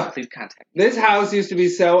 pod@gmail.com. Please contact me. This house used to be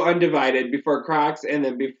so undivided before Crocs and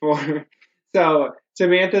then before... So,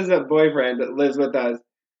 Samantha's boyfriend lives with us.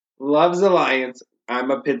 Loves the Lions.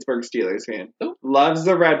 I'm a Pittsburgh Steelers fan. Ooh. Loves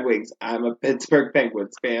the Red Wings. I'm a Pittsburgh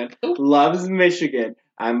Penguins fan. Ooh. Loves Michigan.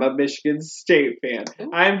 I'm a Michigan State fan.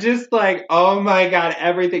 Ooh. I'm just like, oh my god,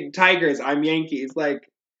 everything. Tigers. I'm Yankees. Like,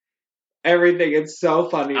 everything. It's so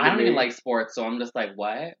funny. I don't even like sports, so I'm just like,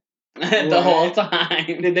 what? The whole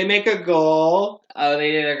time. Did they make a goal? Oh,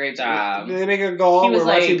 they did a great job. Did they make a goal? We're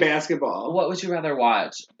watching basketball. What would you rather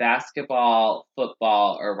watch? Basketball,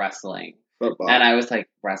 football, or wrestling? Football. And I was like,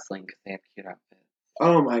 wrestling, because they have cute outfits.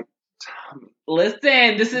 Oh my...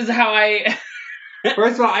 Listen, this is how I...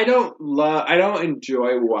 First of all, I don't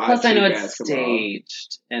enjoy watching Plus, I know basketball. It's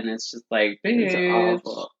staged, and it's just like, bitch. It's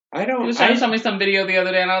awful. You was trying to show me some video the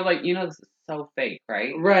other day, and I was like, you know, this is so fake,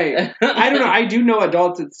 right? Right. I don't know. I do know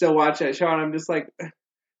adults that still watch that show, and I'm just like,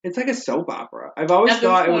 it's like a soap opera. I've always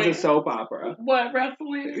thought it was a soap opera. What,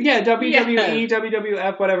 wrestling? Yeah, WWE,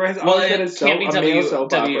 WWF, whatever has always been a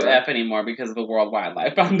soap opera. WWF anymore because of the World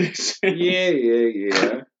Wildlife Foundation.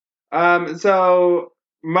 Yeah. So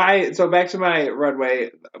back to my runway.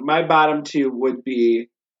 My bottom two would be,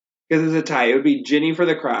 because it's a tie, it would be Ginny for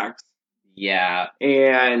the Crocs. Yeah.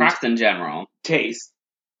 And Crocs in general. Taste.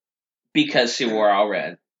 Because she wore all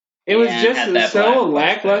red. It was just so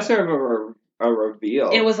lackluster of a reveal.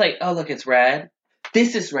 It was like, oh, look, it's red.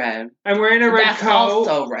 This is red. I'm wearing a red That's coat.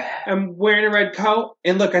 Also red. I'm wearing a red coat.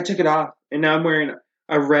 And look, I took it off. And now I'm wearing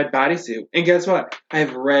a red bodysuit. And guess what? I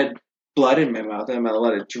have red blood in my mouth. And I'm going to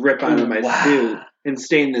let it drip onto my suit and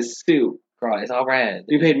stain this suit. Girl, it's all red.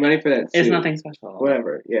 You paid money for that suit. It's nothing special.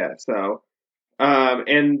 Whatever. Yeah, so.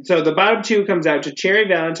 And so the bottom two comes out to Cherry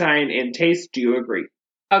Valentine and Taste. Do you agree?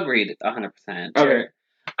 Agreed, 100%. Okay.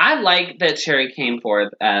 I like that Cherry came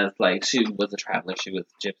forth as, like, she was a traveler. She was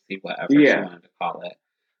gypsy, whatever she wanted to call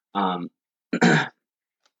it.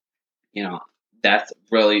 You know, that's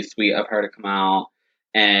really sweet of her to come out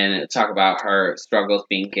and talk about her struggles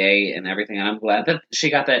being gay and everything. And I'm glad that she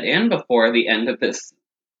got that in before the end of this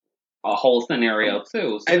whole scenario,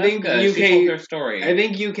 too. So I think good. UK, she told her story. I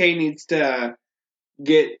think UK needs to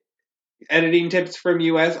get editing tips from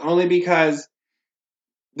US only because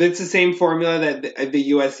it's the same formula that the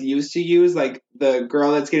US used to use. Like, the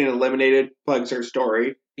girl that's getting eliminated plugs her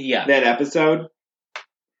story. Yeah. That episode.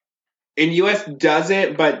 And US does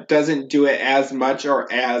it, but doesn't do it as much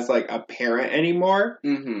or as, like, apparent anymore.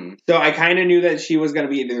 Mm-hmm. So I kind of knew that she was going to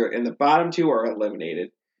be either in the bottom two or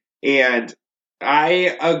eliminated. And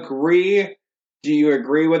I agree. Do you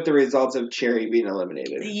agree with the results of Cherry being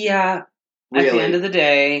eliminated? Yeah. Really? At the end of the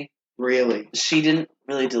day, really, she didn't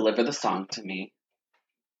really deliver the song to me.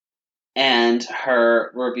 And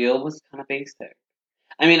her reveal was kind of basic.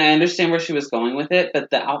 I mean, I understand where she was going with it, but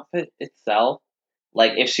the outfit itself,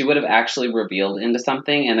 like, if she would have actually revealed into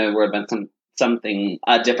something and there would have been something,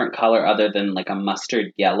 a different color other than, like, a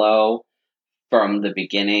mustard yellow from the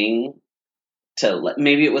beginning to,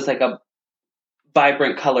 maybe it was, like, a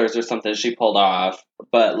vibrant colors or something she pulled off,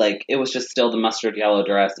 but, like, it was just still the mustard yellow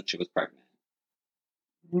dress and she was pregnant.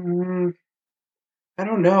 I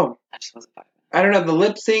don't know. I just wasn't vibing. I don't know. The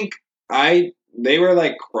lip sync, they were,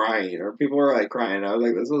 like, crying, or people were, like, crying. I was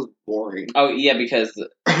like, this was boring. Oh, yeah, because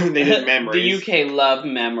they did memories. The UK love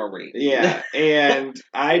memory. Yeah, and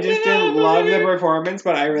I just didn't love the performance,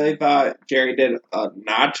 but I really thought Jerry did a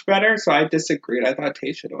notch better, so I disagreed. I thought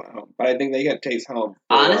Taste should have went home, but I think they got Taste home.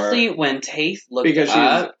 Honestly, when Taste looked because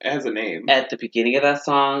up she has a name at the beginning of that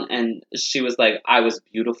song, and she was like, I was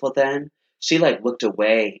beautiful then, she, like, looked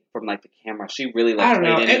away from, like, the camera. She really, like,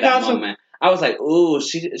 played into that moment. I was like, ooh,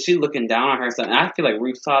 she looking down on her. And I feel like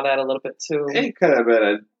Ruth saw that a little bit, too. It could have been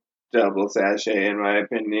a double sachet, in my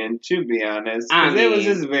opinion, to be honest. Because it was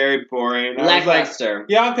just very boring. Lackluster. Like,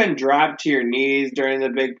 y'all can drop to your knees during the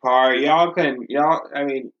big part. I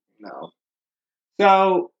mean, no.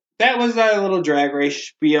 So, that was a little Drag Race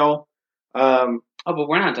spiel. But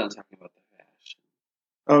we're not done talking about the fashion.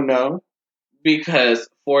 Oh, no? Because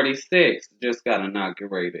 46 just got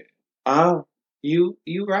inaugurated. Oh, you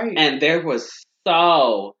right. And there was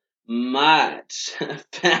so much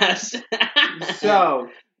fashion. So,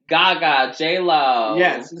 Gaga, J-Lo.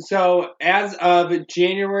 Yes. So, as of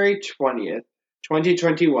January 20th,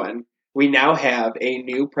 2021, we now have a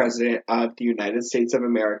new president of the United States of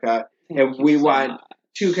America. And we want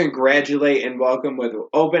to congratulate and welcome with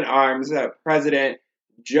open arms President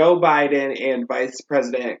Joe Biden and Vice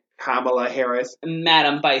President Kamala Harris.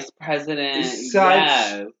 Madam Vice President.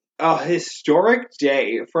 Such a historic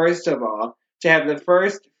day, first of all, to have the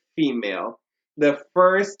first female, the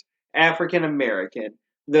first African American,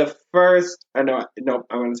 the first,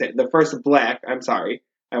 the first black, I'm sorry,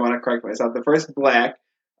 I want to correct myself, the first black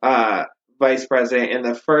vice president and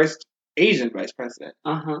the first Asian vice president.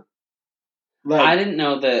 Uh-huh. Like, I didn't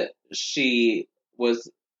know that she was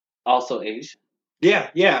also Asian.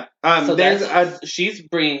 Yeah. So she's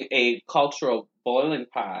bringing a cultural boiling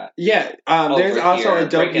pot. Yeah. There's also a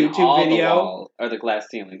dope YouTube video. Or the glass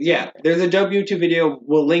ceiling. Yeah. There's a dope YouTube video.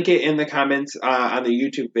 We'll link it in the comments on the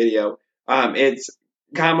YouTube video. It's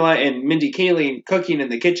Kamala and Mindy Kaling cooking in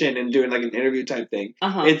the kitchen and doing like an interview type thing.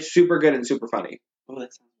 Uh-huh. It's super good and super funny. Oh,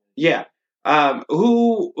 that's yeah.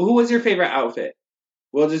 Who was your favorite outfit?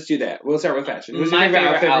 We'll just do that. We'll start with fashion. Who's my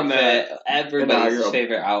your favorite outfit? Everybody's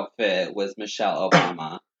favorite outfit was Michelle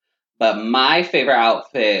Obama. But my favorite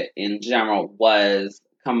outfit in general was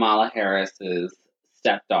Kamala Harris's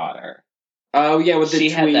stepdaughter. Oh, yeah, with the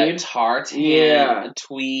tweed. She had that tartan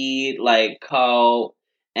tweed, like, coat,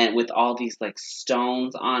 and with all these, like,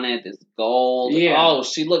 stones on it, this gold. Yeah. Oh,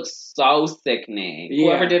 she looks so sickening. Yeah.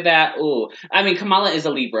 Whoever did that, ooh. I mean, Kamala is a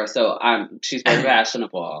Libra, so she's very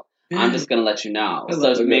fashionable. I'm just gonna let you know.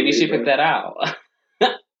 So maybe she picked that out.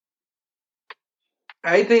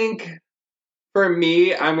 I think, for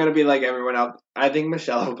me, I'm gonna be like everyone else. I think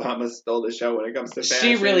Michelle Obama stole the show when it comes to fashion.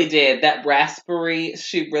 She really did. That raspberry,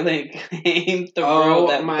 she really came through.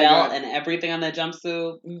 That belt and everything on that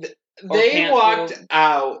jumpsuit. They walked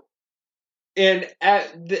out, and I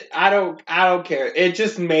don't care. It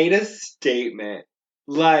just made a statement.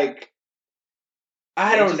 Like,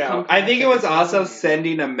 I They don't just know. come I think it was also together.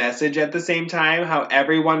 sending a message at the same time. How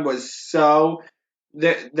everyone was so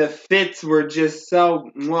the fits were just so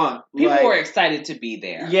People like, were excited to be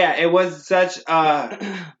there. yeah, it was such a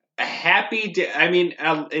happy day. I mean,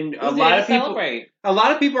 and It was a day to celebrate. a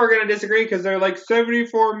lot of people are going to disagree because they're like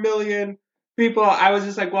 74 million people. I was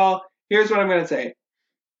just like, well, here's what I'm going to say: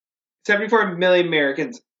 74 million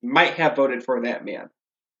Americans might have voted for that man,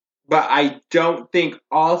 but I don't think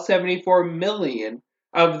all 74 million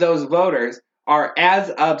of those voters are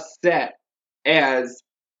as upset as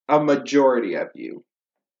a majority of you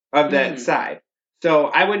of that side. So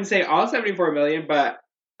I wouldn't say all 74 million, but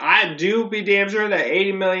I do be damn sure that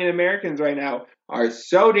 80 million Americans right now are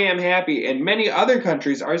so damn happy, and many other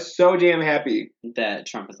countries are so damn happy that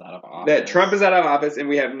Trump is out of office. That Trump is out of office, and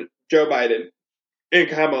we have Joe Biden and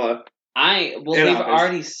Kamala. They've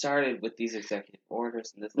already started with these executive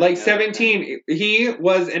orders and this. Like 17, he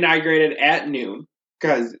was inaugurated at noon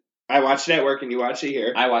because I watched it at work and you watched it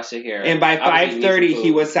here. I watched it here, and by 5:30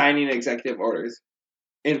 he was signing executive orders.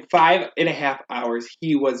 In 5.5 hours,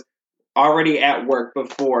 he was already at work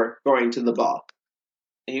before going to the ball.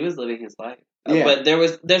 He was living his life. Yeah. But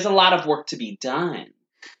there's a lot of work to be done.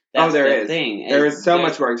 That's there the is. thing. There is so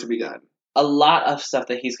much work to be done. A lot of stuff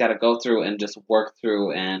that he's got to go through and just work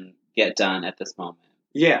through and get done at this moment.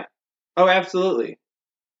 Yeah. Oh, absolutely.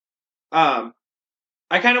 I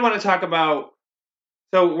kind of want to talk about.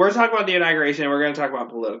 So we're talking about the inauguration, and we're going to talk about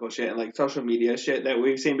political shit and like social media shit that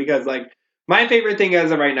we've seen because like. My favorite thing as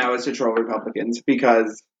of right now is to troll Republicans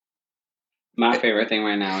because... My favorite thing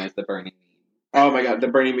right now is the Bernie meme. Oh my god, the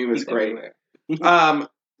Bernie meme is great.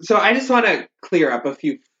 So I just want to clear up a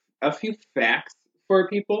few facts for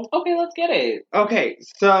people. Okay, let's get it. Okay,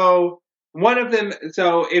 so one of them...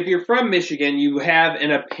 So if you're from Michigan, you have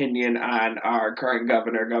an opinion on our current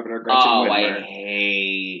governor, Governor Gretchen Whitmer.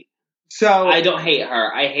 I don't hate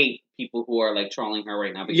her. I hate people who are like trolling her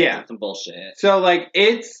right now because of some bullshit. So like,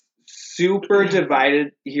 it's... super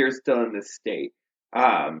divided here still in the state.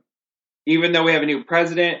 Even though we have a new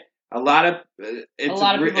president,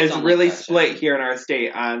 it's really split here in our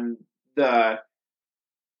state on the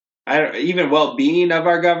even well-being of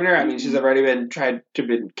our governor. I mean, she's already been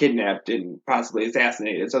kidnapped and possibly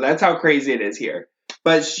assassinated. So that's how crazy it is here.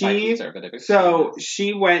 But she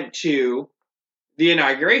went to the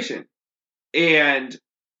inauguration, and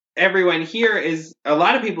everyone here a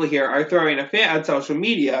lot of people here are throwing a fit on social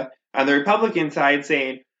media on the Republican side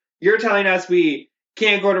saying, you're telling us we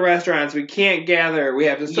can't go to restaurants, we can't gather, we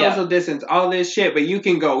have to social distance, all this shit, but you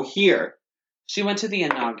can go here. She went to the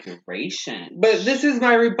inauguration. But this is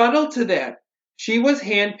my rebuttal to that. She was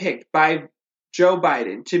handpicked by Joe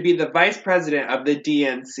Biden to be the vice president of the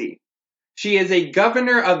DNC. She is a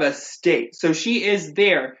governor of a state, so she is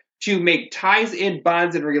there to make ties and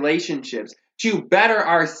bonds and relationships to better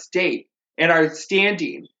our state and our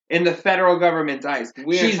standing in the federal government's eyes.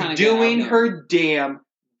 She's doing her damn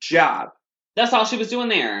job. That's all she was doing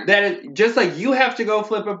there. That is just like you have to go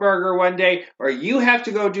flip a burger one day, or you have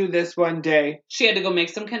to go do this one day. She had to go make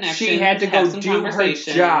some connections. She had to go do her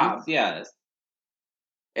job. Yes.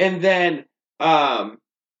 And then, what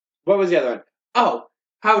was the other one? Oh,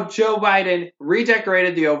 how Joe Biden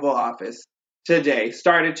redecorated the Oval Office today,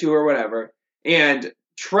 started to or whatever, and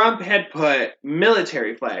Trump had put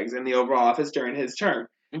military flags in the Oval Office during his term.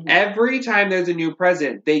 Mm-hmm. Every time there's a new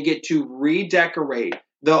president, they get to redecorate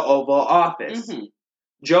the Oval Office. Mm-hmm.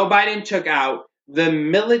 Joe Biden took out the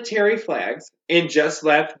military flags and just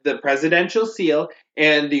left the presidential seal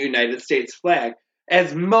and the United States flag,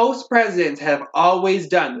 as most presidents have always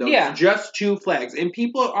done. Those just two flags. And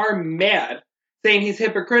people are mad, saying he's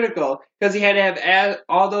hypocritical because he had to have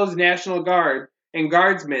all those National Guard and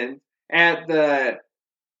Guardsmen and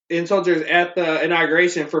soldiers at the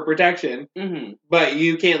inauguration for protection, but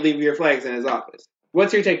you can't leave your flags in his office.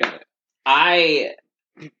 What's your take on it?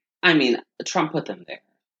 I mean, Trump put them there.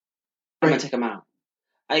 I'm going to take them out.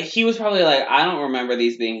 He was probably like, I don't remember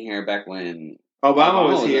these being here back when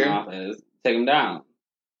Obama was here. In office. Take them down.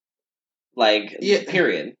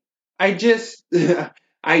 Period.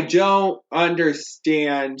 I don't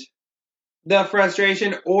understand the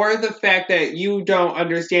frustration or the fact that you don't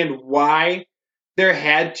understand why there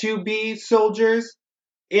had to be soldiers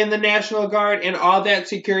in the National Guard and all that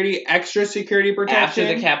security, extra security protection.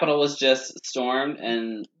 After the Capitol was just stormed,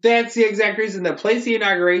 and that's the exact reason the place the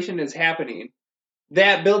inauguration is happening.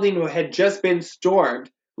 That building had just been stormed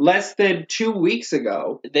less than 2 weeks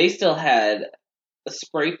ago. They still had a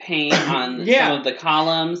spray paint on some of the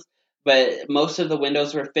columns, but most of the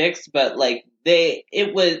windows were fixed. But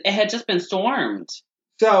it had just been stormed.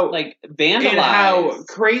 So vandalized. And how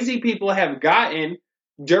crazy people have gotten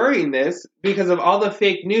during this, because of all the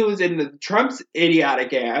fake news and Trump's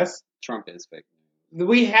idiotic ass, Trump is fake news.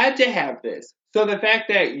 We had to have this. So the fact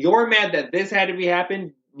that you're mad that this had to be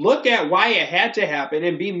happen, look at why it had to happen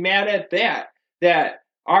and be mad at that. That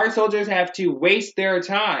our soldiers have to waste their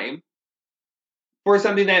time for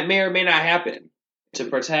something that may or may not happen. To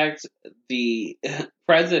protect the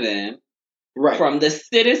president right. from the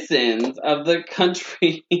citizens of the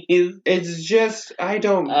country. It's just, I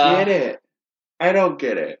don't get it. I don't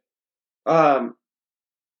get it.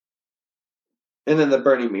 And then the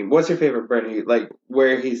Bernie meme. What's your favorite Bernie? Like,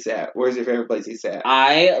 where he sat? Where's your favorite place he sat?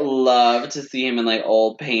 I love to see him in, like,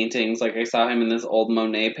 old paintings. Like, I saw him in this old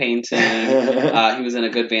Monet painting. He was in a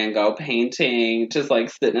good Van Gogh painting. Just, like,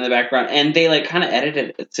 sitting in the background. And they, like, kind of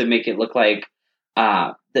edited it to make it look like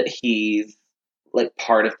that he's, like,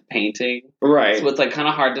 part of the painting. Right. So it's, like, kind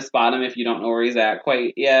of hard to spot him if you don't know where he's at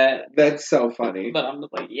quite yet. That's so funny. But I'm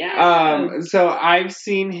just like, yeah. So I've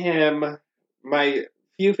seen him. My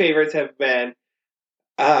few favorites have been...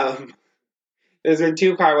 there's been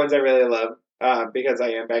 2 car ones I really love because I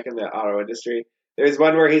am back in the auto industry. There's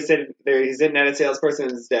one where he's sitting at a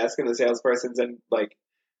salesperson's desk, and the salesperson's in, like,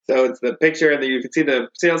 so it's the picture, and then you can see the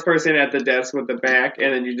salesperson at the desk with the back,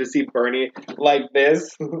 and then you just see Bernie like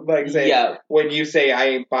this, like saying, when you say I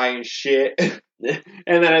ain't buying shit. And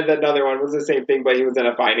then another one was the same thing, but he was in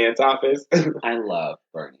a finance office. I love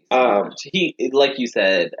Bernie so much. He, like you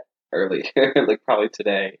said earlier, like probably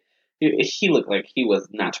today, he looked like he was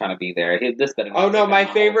not trying to be there. My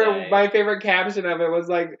favorite caption of it was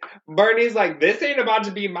like, Bernie's like, this ain't about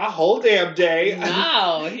to be my whole damn day.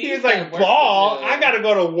 No, he's like, ball, I gotta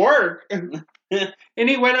go to work. And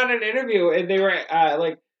he went on an interview, and they were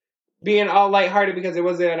like being all lighthearted because it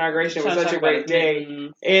was the inauguration. It was such a great day,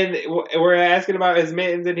 and we're asking about his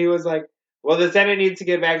mittens, and he was like, well, the Senate needs to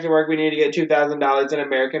get back to work. We need to get $2,000 in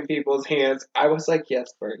American people's hands. I was like,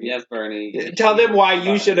 yes, Bernie. Yes, Bernie. Tell them why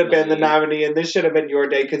you should have been the nominee, and this should have been your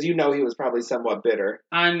day, because you know he was probably somewhat bitter.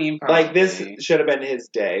 I mean, probably. Like, this should have been his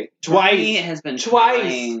day. Bernie has been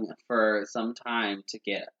trying for some time to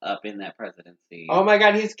get up in that presidency. Oh my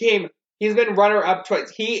God, he's been runner-up twice.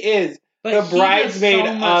 He is the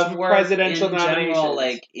bridesmaid of presidential nominations. General,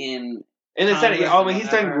 like, in the Senate. Oh, he's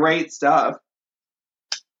done great stuff.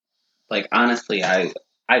 Like, honestly, I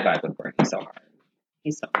vibe with Bernie so hard.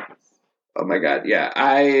 He's so nice. Oh my God, yeah.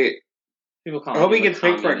 I hope he gets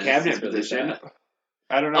picked for a cabinet position.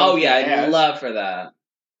 I don't know. Oh yeah, I'd love for that.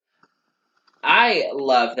 I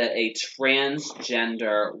love that a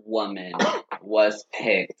transgender woman was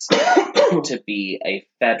picked to be a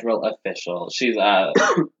federal official. She's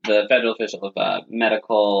the federal official of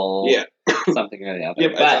medical something or the other.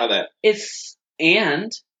 Yep, I saw that.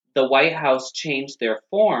 And the White House changed their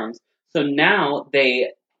forms. So now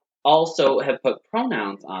they also have put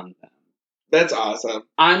pronouns on them. That's awesome.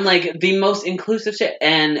 On, like, the most inclusive shit.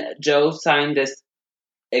 And Joe signed this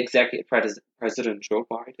President Joe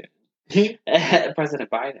Biden. President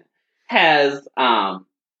Biden has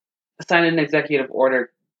signed an executive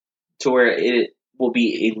order to where it will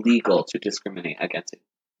be illegal to discriminate against a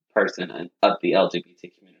person of the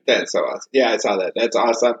LGBT community. That's so awesome. Yeah, I saw that. That's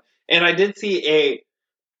awesome. And I did see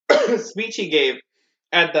a speech he gave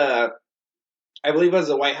at I believe it was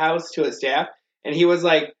the White House, to his staff, and he was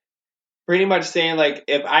like, pretty much saying, like,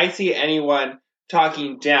 if I see anyone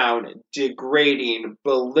talking down, degrading,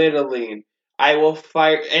 belittling, I will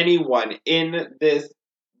fire anyone in this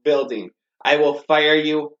building. I will fire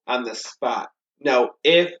you on the spot. No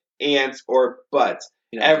ifs, ands, or buts.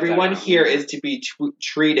 Everyone here is to be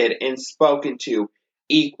treated and spoken to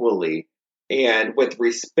equally and with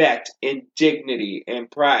respect and dignity and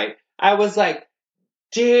pride. I was like,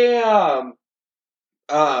 damn.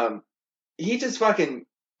 He just fucking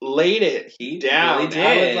laid it down. Really did.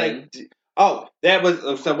 I was like, that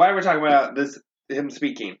was, so why we're talking about this, him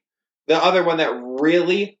speaking. The other one that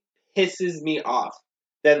really pisses me off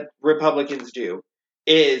that Republicans do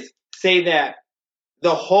is say that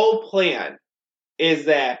the whole plan is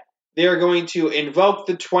that they're going to invoke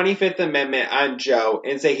the 25th Amendment on Joe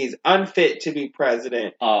and say he's unfit to be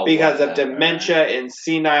president because of dementia and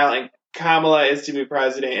senile, and Kamala is to be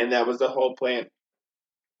president, and that was the whole plan.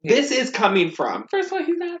 This is coming from... First of all,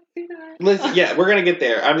 he's not senile. Listen, yeah, we're going to get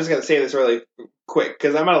there. I'm just going to say this really quick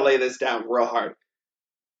because I'm going to lay this down real hard.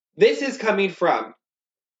 This is coming from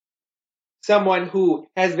someone who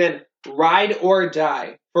has been ride or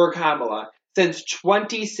die for Kamala since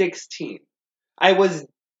 2016. I was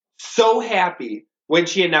so happy when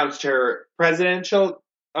she announced her presidential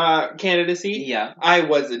candidacy. Yeah. I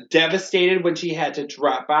was devastated when she had to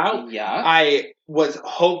drop out. Yeah. I was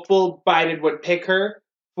hopeful Biden would pick her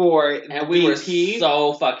for and we VP. were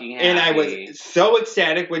so fucking happy. And I was so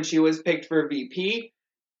ecstatic when she was picked for VP.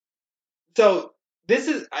 So this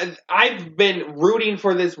is, I've been rooting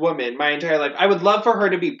for this woman my entire life. I would love for her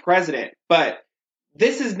to be president, but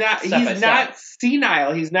this is not, he's not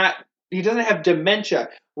senile. He doesn't have dementia.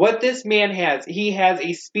 What this man has, he has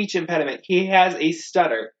a speech impediment. He has a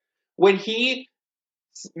stutter. When he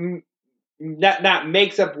not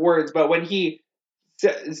makes up words, but when he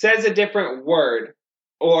says a different word,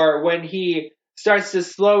 or when he starts to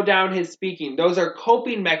slow down his speaking, those are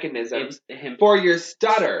coping mechanisms for your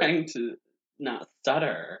stutter. Trying to not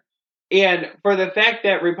stutter. And for the fact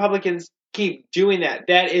that Republicans keep doing that,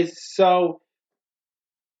 that is so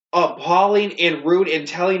appalling and rude and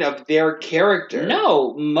telling of their character.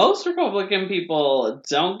 No, most Republican people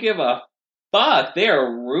don't give a fuck. They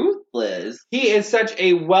are ruthless. He is such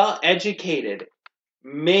a well-educated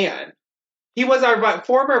man. He was our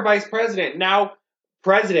former vice president, now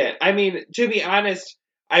president. I mean, to be honest,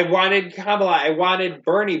 I wanted Kamala, I wanted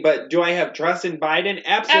Bernie, but do I have trust in Biden?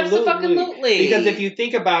 Absolutely. Because if you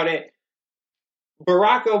think about it,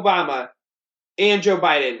 Barack Obama and Joe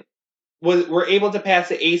Biden were able to pass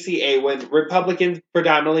the ACA when Republicans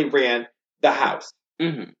predominantly ran the House.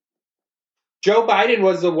 Mm-hmm. Joe Biden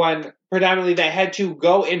was the one predominantly that had to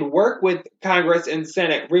go and work with Congress and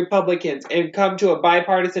Senate, Republicans, and come to a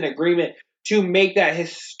bipartisan agreement to make that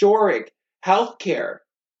historic health care.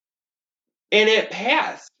 And it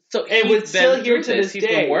passed. So and it's still here to this day. He's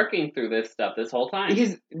been working through this stuff this whole time.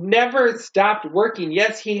 He's never stopped working.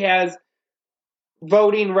 Yes, he has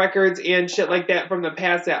voting records and shit like that from the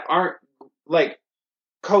past that aren't like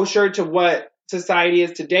kosher to what society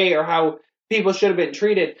is today or how people should have been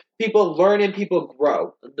treated. People learn and people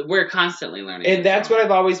grow. We're constantly learning. And that's what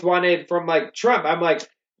I've always wanted from like Trump. I'm like,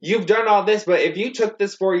 you've done all this, but if you took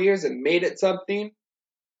this 4 years and made it something,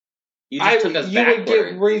 you would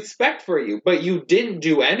get respect for you. But you didn't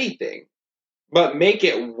do anything but make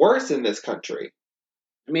it worse in this country.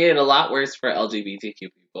 It made it a lot worse for LGBTQ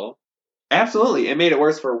people. Absolutely. It made it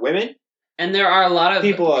worse for women. And there are a lot of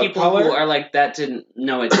people color who are like, that didn't.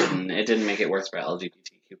 No, it didn't. It didn't make it worse for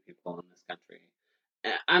LGBTQ people in this country.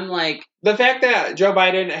 I'm like, the fact that Joe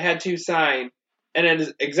Biden had to sign an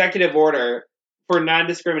executive order for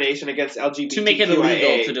non-discrimination against LGBTQIA to make it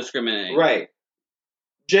illegal to discriminate, right,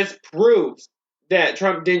 just proves that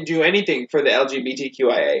Trump didn't do anything for the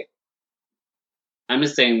LGBTQIA. I'm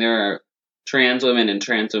just saying there are trans women and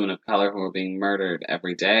trans women of color who are being murdered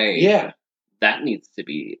every day. Yeah, that needs to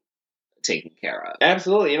be taken care of.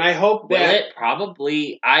 Absolutely, and I hope that... Will it?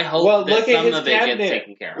 Probably. I hope that some of it gets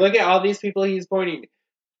taken care of. Look at all these people he's pointing.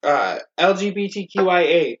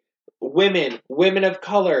 LGBTQIA, women of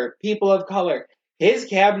color, people of color. His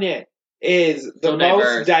cabinet is the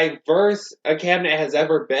most diverse a cabinet has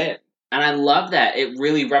ever been. And I love that. It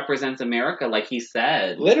really represents America, like he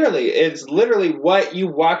said. Literally. It's literally what you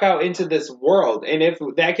walk out into this world. And if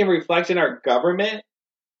that can reflect in our government...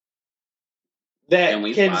 that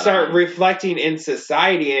can start reflecting in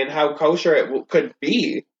society and how kosher it could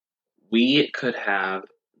be. We could have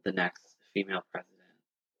the next female president.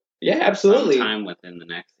 Yeah, absolutely. Sometime within the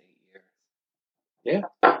next 8 years.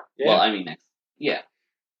 Yeah. Well, I mean,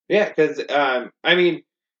 Yeah, because, I mean,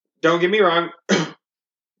 don't get me wrong.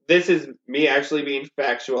 This is me actually being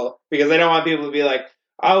factual because I don't want people to be like,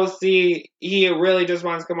 oh, see, he really just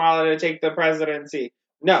wants Kamala to take the presidency.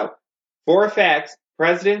 No. For a fact,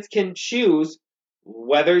 presidents can choose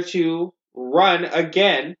whether to run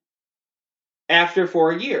again after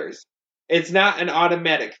 4 years. It's not an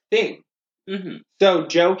automatic thing. Mm-hmm. So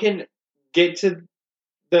Joe can get to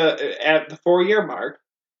at the 4-year mark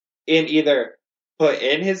and either put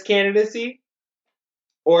in his candidacy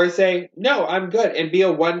or say, no, I'm good, and be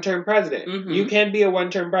a one-term president. Mm-hmm. You can be a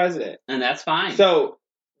one-term president. And that's fine. So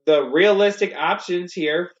the realistic options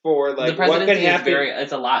here for like what could happen.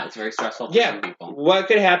 It's a lot. It's very stressful for some people. What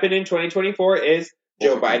could happen in 2024 is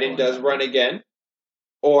Joe Biden does run again,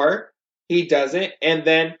 or he doesn't, and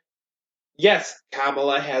then yes,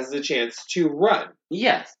 Kamala has the chance to run.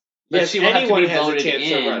 Yes, yes, anyone has a chance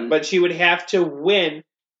to run, but she would have to win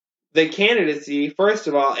the candidacy first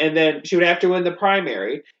of all, and then she would have to win the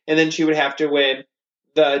primary, and then she would have to win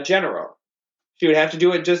the general. She would have to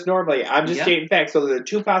do it just normally. I'm just stating facts. So there are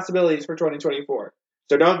two possibilities for 2024.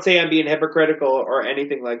 So don't say I'm being hypocritical or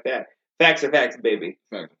anything like that. Facts are facts, baby.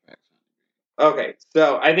 Facts are facts. Okay,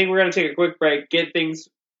 so I think we're going to take a quick break, get things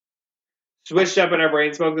switched up in our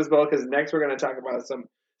brain, smoke this bowl, because next we're going to talk about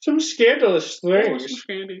some scandalous things.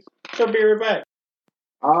 So be right back.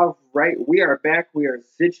 All right, we are back. We are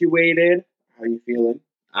situated. How are you feeling?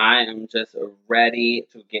 I am just ready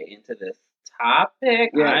to get into this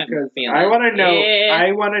topic. Yeah, because I want to know.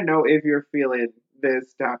 I want to know if you're feeling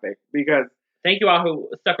this topic because. Thank you all who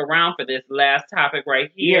stuck around for this last topic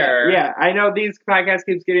right here. Yeah. I know these podcasts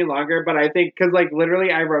keeps getting longer, but I think because like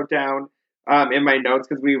literally I wrote down in my notes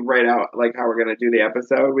because we write out like how we're gonna do the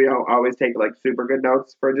episode. We don't always take like super good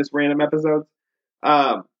notes for just random episodes.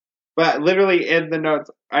 But literally in the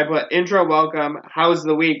notes I put intro, welcome, how's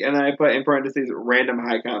the week, and then I put in parentheses random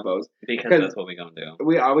high combos because that's what we're gonna do.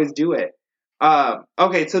 We always do it.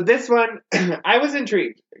 Okay, so this one I was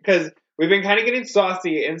intrigued because. We've been kind of getting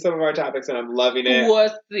saucy in some of our topics, and I'm loving it.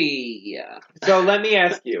 Wussy. So let me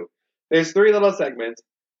ask you. There's 3 little segments.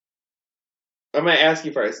 I'm going to ask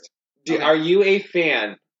you first. Okay. Are you a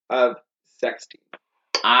fan of sexting?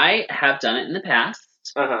 I have done it in the past.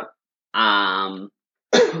 Uh-huh. I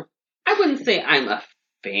wouldn't say I'm a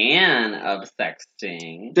fan of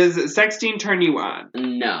sexting. Does sexting turn you on?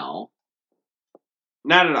 No.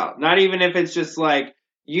 Not at all. Not even if it's just like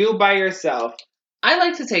you by yourself. I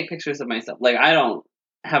like to take pictures of myself. Like, I don't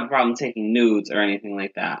have a problem taking nudes or anything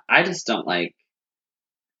like that. I just don't like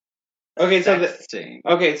sexting.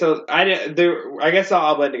 I guess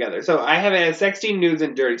I'll blend together. So I have a sexting, nudes,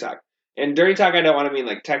 and dirty talk. And dirty talk, I don't want to mean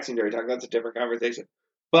like texting dirty talk. That's a different conversation.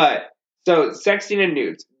 But, so sexting and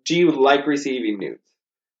nudes. Do you like receiving nudes?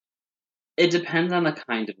 It depends on the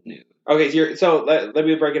kind of nude. Okay, so let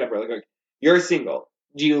me break it up really quick. You're single.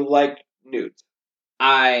 Do you like nudes?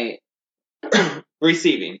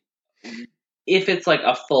 Receiving. If it's like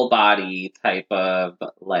a full body type of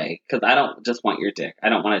like, because I don't just want your dick. I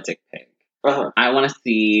don't want a dick pic. Uh-huh. I want to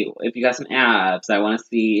see if you got some abs. I want to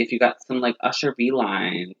see if you got some like Usher V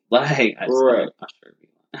line. Like, I just right. Usher V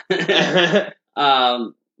line.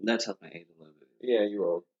 That tells my age a little bit. Yeah, you're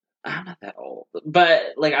old. I'm not that old,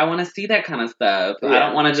 but like I want to see that kind of stuff. Yeah. I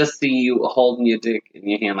don't want to just see you holding your dick in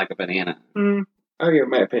your hand like a banana. I'll give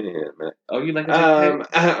my opinion in a minute. Oh, you like a dick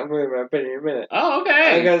pic? I'm going to give my opinion in a minute. Oh,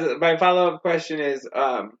 okay. Because my follow-up question is,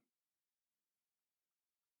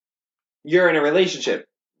 you're in a relationship.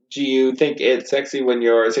 Do you think it's sexy when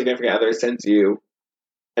your significant other sends you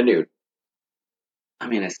a nude? I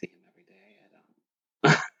mean, I see him every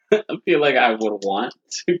day. I feel like I would want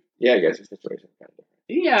to. Yeah, I guess your situation is kind of different.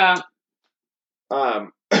 Yeah.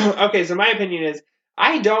 Okay, so my opinion is,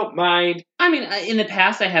 I don't mind. I mean, in the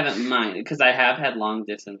past, I haven't minded because I have had long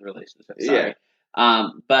distance relationships. Sorry. Yeah.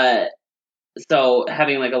 But so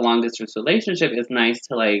having like a long distance relationship is nice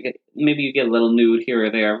to like maybe you get a little nude here or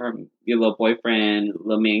there from your little boyfriend,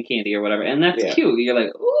 little man candy or whatever, and that's cute. You're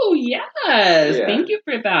like, ooh, yes, thank you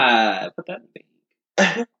for that. Put that in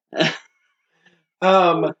the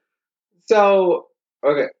bank. So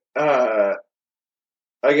okay.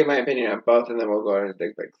 I'll give my opinion on both, and then we'll go into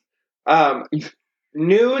dick pics.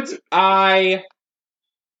 Nudes, I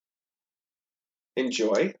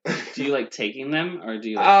enjoy. Do you like taking them, or do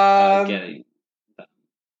you like getting them?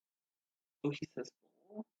 Oh, he says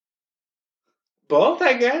both,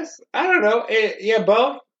 I guess. I don't know.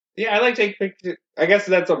 Both. Yeah, I like taking pictures. I guess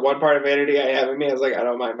that's one part of vanity I have in me. I was like, I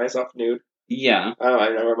don't mind myself nude. Yeah. I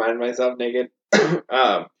never mind myself naked.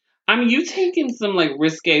 I mean, you taken some like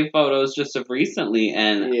risque photos just of recently,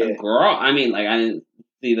 and girl, I mean, like I didn't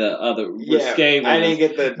see the other risque ones. I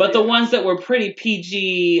didn't get but the ones that were pretty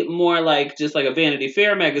PG, more like just like a Vanity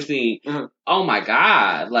Fair magazine. Mm-hmm. Oh my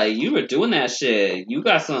god, like you were doing that shit. You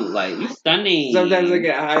got some like you stunning. Sometimes I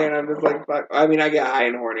get high and I'm just like, fuck. I mean, I get high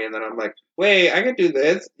and horny, and then I'm like, wait, I could do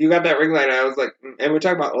this. You got that ring light? And I was like, and we're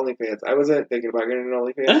talking about OnlyFans. I wasn't thinking about getting an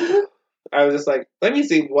OnlyFans. I was just like, let me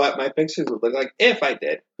see what my pictures would look like if I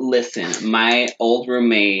did. Listen, my old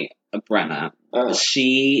roommate, Brenna,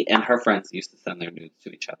 she and her friends used to send their nudes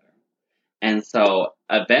to each other. And so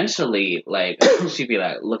eventually, like, she'd be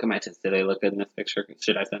like, look at my tits. Do they look good in this picture?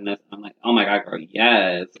 Should I send this? I'm like, oh my God, girl,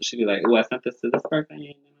 yes. She'd be like, oh, I sent this to this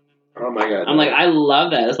person. Oh my God. I'm like, I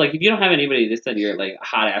love that. It's like, if you don't have anybody to send your, like,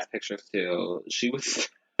 hot ass pictures to, she would send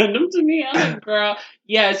them to me. I'm like, girl,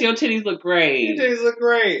 yes, your titties look great. Your titties look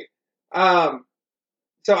great. So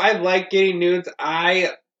I like getting nudes.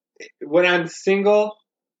 When I'm single,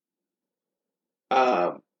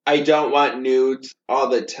 I don't want nudes all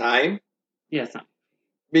the time. Yes.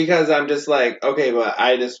 Because I'm just like, okay, but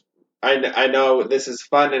I know this is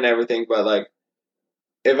fun and everything, but like,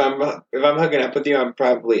 if I'm hooking up with you, I'm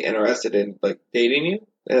probably interested in like dating you,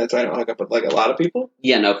 and that's why I don't hook up with like a lot of people.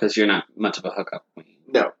 Yeah, no, because you're not much of a hookup queen.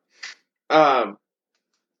 No.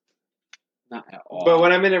 Not at all. But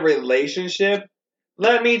when I'm in a relationship,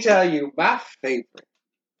 let me tell you, my favorite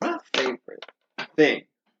thing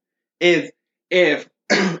is if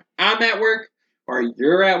I'm at work or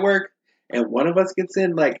you're at work and one of us gets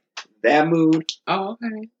in like that mood. Oh,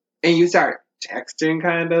 okay. And you start texting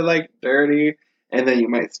kind of like dirty, and then you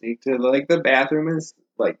might sneak to like the bathroom and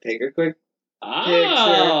like take a quick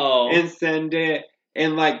picture and send it,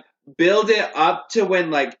 and like build it up to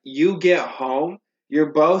when like you get home,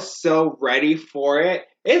 you're both so ready for it.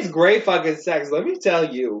 It's great fucking sex, let me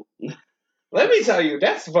tell you.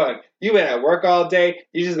 That's fun. You've been at work all day,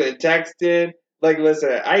 you just been texting. Like,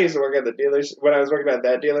 listen, I used to work at the dealership, when I was working at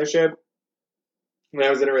that dealership, when I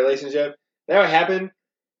was in a relationship, that would happen,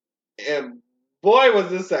 and boy, was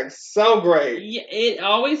this sex so great. Yeah, it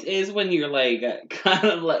always is when you're like kind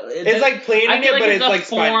of like it's like planning it, but it's like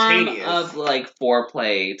spontaneous. Of like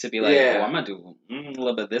foreplay to be like, oh, I'm gonna do a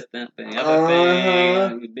little bit of this, that, the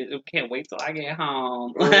other thing. Can't wait till I get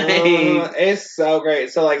home. It's so great.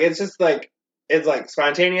 So like, it's just like it's like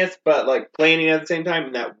spontaneous, but like planning at the same time,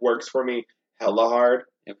 and that works for me hella hard.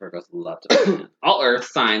 Yeah, Virgos love to plan. All Earth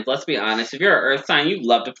signs. Let's be honest. If you're an Earth sign, you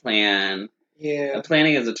love to plan. Yeah.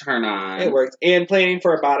 Planning is a turn on. It works. And planning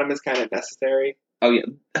for a bottom is kind of necessary. Oh, yeah.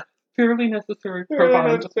 Fairly necessary for a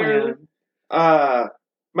bottom to plan. My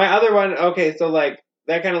other one, okay, so like,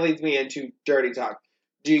 that kind of leads me into dirty talk.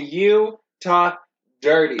 Do you talk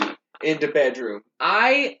dirty in the bedroom?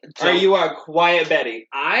 Are you a quiet Betty?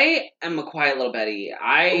 I am a quiet little Betty.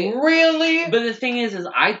 Really? But the thing is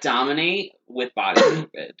I dominate with body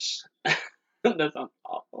language. That sounds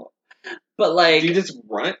awful. But like... Do you just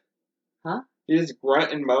grunt? Huh? You just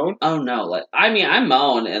grunt and moan? Oh, no. Like, I mean, I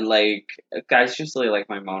moan, and, like, guys usually like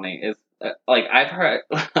my moaning is, like, I've heard,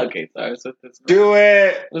 okay, so I was with this girl. Do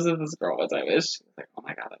it! I was with this girl one time, and she was like, oh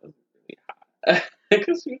my god, that was really hot.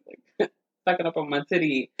 Because she was, like, sucking up on my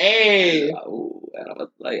titty. Hey! And I was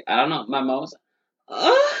like, I don't know, my mom's,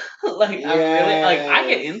 like, yes. I really, like, I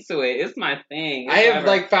get into it. It's my thing. I have,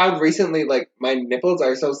 like, found recently, like, my nipples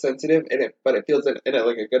are so sensitive, but it feels in it,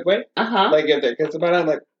 like, a good way. Like, if they're kissing about it, I'm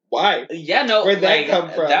like, why? Yeah, no. Where'd that come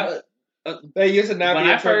from? That used to not when be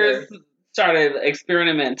a I first started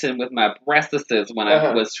experimenting with my breastises when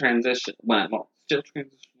I was still transitioning,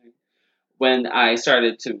 when I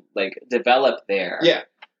started to like develop there,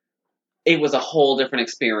 it was a whole different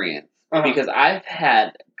experience because I've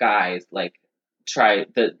had guys like try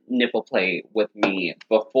the nipple play with me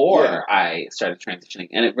before I started transitioning,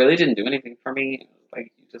 and it really didn't do anything for me. It was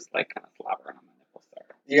like you just like kind of slobber on my nipples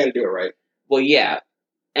there. You got to do it right. Well, yeah.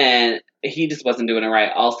 And he just wasn't doing it right.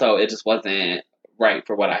 Also, it just wasn't right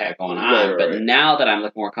for what I had going on. But now that I'm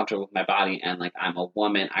like more comfortable with my body and like I'm a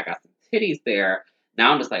woman, I got some titties there.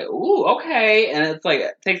 Now I'm just like, ooh, okay. And it's like,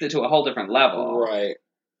 it takes it to a whole different level. Right.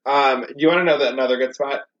 You want to know another good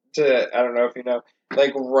spot to, I don't know if you know,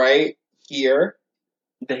 like right here.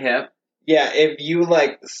 The hip? Yeah, if you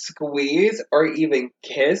like squeeze or even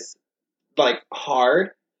kiss like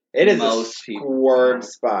hard, it is a squirm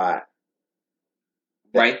spot.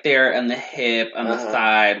 Right there on the hip, on the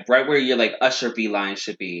side, right where your like Usher V line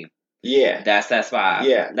should be. Yeah. That's that spot.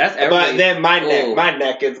 Yeah. That's everybody. But then my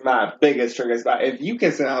neck is my biggest trigger spot. If you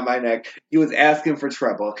kiss it on my neck, you was asking for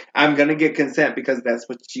trouble. I'm gonna get consent because that's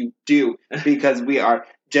what you do. Because we are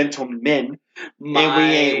gentlemen and we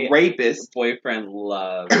ain't rapists. Boyfriend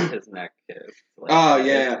loves his neck kiss. Like,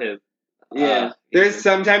 yeah. There's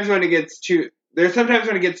sometimes when it gets too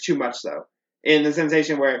much though. In the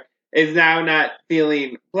sensation where it's now not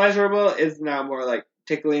feeling pleasurable, it's now more like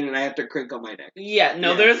tickling and I have to crinkle my neck. Yeah,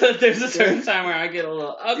 no, there's a certain time where I get a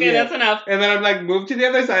little, that's enough. And then I'm like, move to the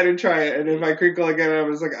other side and try it. And if I crinkle again, I'm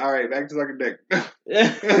just like, alright, back to sucking dick.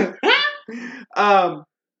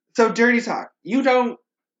 So dirty talk. You don't...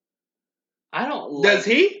 I don't Does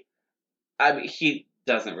he? I mean, he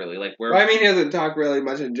doesn't really. Like, he doesn't talk really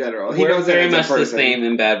much in general. He knows very much the same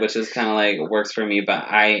in bed, which is kind of like, works for me, but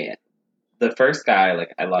the first guy,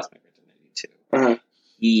 like, I lost my virginity to.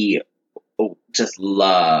 He just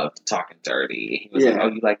loved talking dirty. He was like, oh,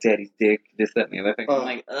 you like daddy's dick? This, that, and the other thing. I'm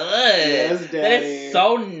like, ugh. Yes, that is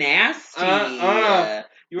so nasty.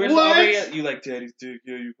 You were already, you like daddy's dick?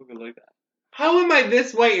 Yeah, you fucking like that. How am I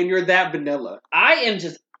this way and you're that vanilla? I am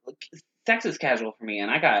just, sex is casual for me, and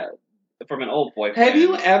I got from an old boyfriend. Have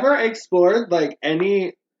you ever explored, like,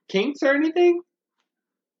 any kinks or anything?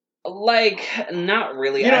 Like, not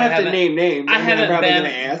really. You don't have to name names. I haven't been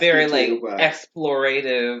very,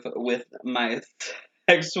 explorative with my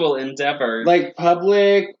sexual endeavors. Like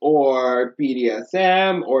public or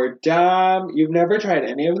BDSM or Dom. You've never tried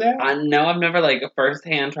any of that? No, I've never,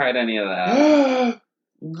 firsthand tried any of that.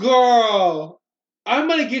 Girl, I'm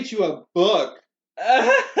gonna get you a book.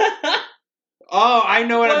 Oh, I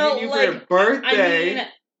know what I'm getting you for your birthday.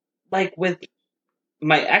 I mean, with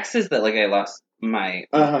my exes that, I lost... my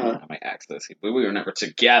exes. We were never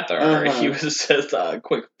together. He was just a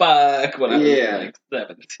quick fuck when I was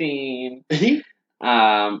 17.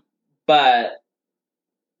 But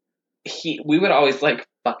we would always like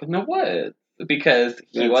fuck in the woods because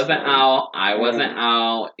he wasn't out, I wasn't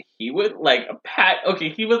out. He would like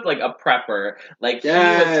he was like a prepper. Like he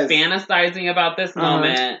was fantasizing about this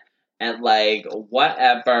moment and like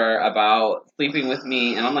whatever about sleeping with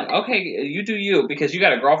me, and I'm like, okay, you do you, because you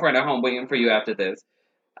got a girlfriend at home waiting for you after this.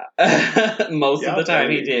 Most of the time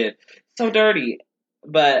he did. So dirty.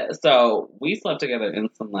 But so we slept together in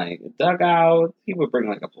some like dugouts. He would bring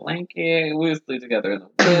like a blanket. We would sleep together in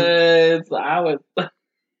the woods.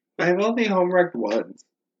 I've only homewrecked once.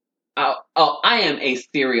 Oh, I am a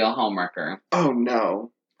serial homewrecker. Oh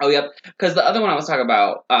no. Oh yep. Because the other one I was talking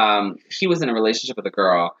about, he was in a relationship with a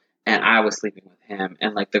girl, and I was sleeping with him,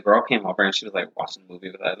 and like the girl came over and she was like watching a movie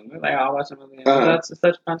with us, and we were like, "I'll watch a movie." And that's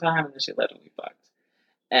such a fun time, and then she left and we fucked.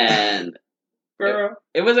 And girl,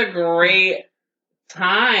 it was a great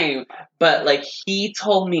time, but like he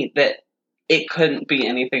told me that it couldn't be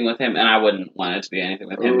anything with him, and I wouldn't want it to be anything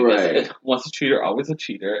with him because once a cheater, always a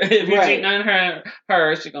cheater. If you're cheating on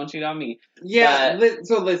her, she's gonna cheat on me. Yeah.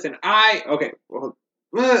 So listen,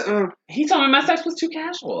 he told me my sex was too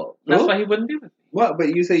casual. That's why he wouldn't be with me. What?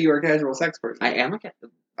 But you say you're a casual sex person. I am a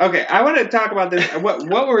casual. Okay, I want to talk about this. What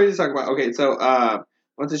were we just talking about? Okay, so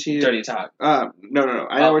once a cheater. Dirty talk. No.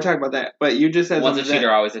 I know we're talking about that, but you just said once a cheater,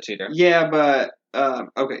 always a cheater. Yeah, but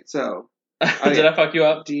okay, so did I fuck you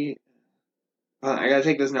up? I gotta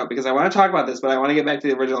take this note because I want to talk about this, but I want to get back to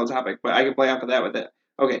the original topic. But I can play off of that with it.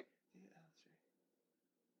 Okay.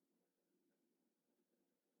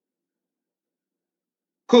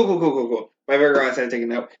 Cool. My Virgo I started taking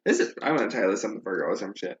note. I'm gonna title this something Virgo or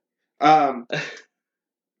some shit. So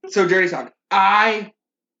dirty talk. I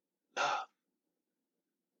love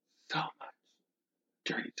so much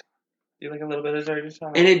dirty talk. You like a little bit of dirty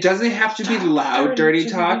talk? And it doesn't have to be loud dirty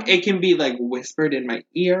talk. It can be like whispered in my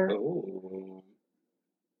ear. Ooh.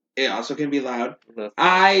 It also can be loud.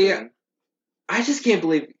 I just can't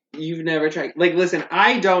believe you've never tried. Like, listen,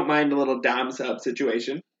 I don't mind a little dom sub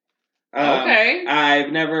situation. Okay.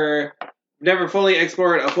 I've never fully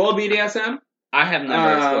explored a full BDSM. I have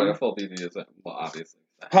never explored a full BDSM. Well, obviously.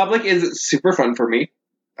 Public is super fun for me.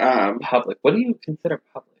 Public. What do you consider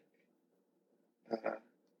public?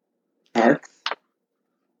 Parks.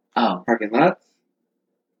 Oh. Parking lots.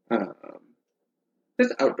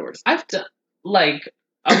 Just outdoors. I've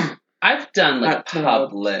done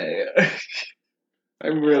public.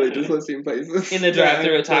 I'm really just listing places. In the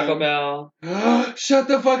drive-thru at Taco Bell. Shut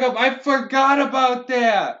the fuck up. I forgot about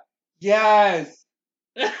that. Yes.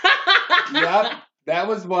 Yep. That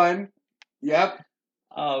was one. Yep.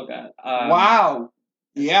 Oh, God. Wow.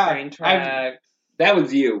 Yeah. Train tracks. That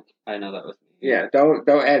was you. I know that was me. Yeah, don't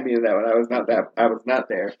add me to that one. I was not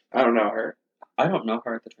there. I don't know her. I don't know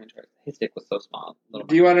her at the train tracks. His dick was so small.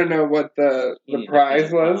 Do you want to know what the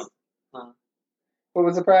prize was? Huh? What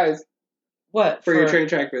was the prize? What? For your train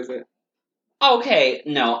track visit? Okay,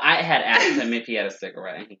 no, I had asked him if he had a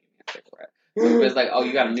cigarette, and he gave me a cigarette. It was like, oh,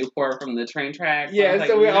 you got a Newport from the train track? Yeah,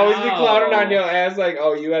 so we always be clowning on your ass like,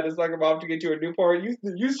 oh, you had to suck him off to get you a Newport?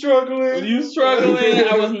 You struggling? You struggling?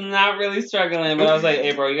 I was not really struggling, but I was like,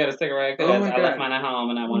 hey, bro, you got a cigarette? Because I left mine at home,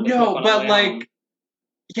 and I wanted to smoke on the way home.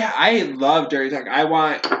 Yeah, I love dirty talk.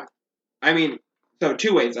 So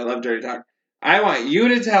 2 ways I love dirty talk. I want you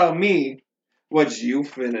to tell me what you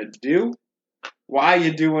finna do, why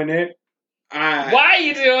you doing it. Why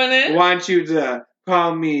you doing it? Want you to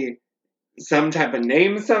call me some type of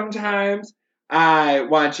name sometimes. I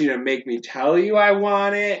want you to make me tell you I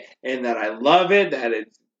want it and that I love it, that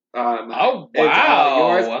it's oh, wow. It's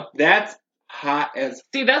all yours. That's hot as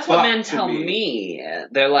See, that's what men tell me.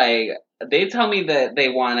 They're like, they tell me that they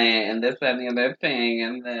want it and this, that, and the other thing,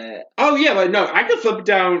 and that. Oh yeah, but no, I can flip it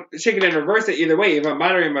down, shake it, and reverse it either way. If I'm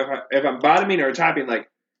bottoming or topping,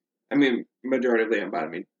 majoritively I'm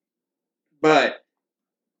bottoming. But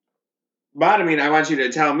bottoming, I want you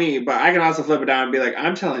to tell me, but I can also flip it down and be like,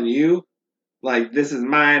 I'm telling you, like, this is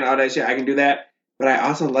mine, all that shit. I can do that. But I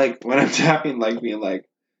also like when I'm topping, like being like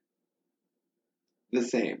the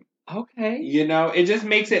same. Okay. You know, it just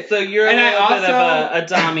makes it. So you're a little bit of a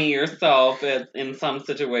dummy yourself in some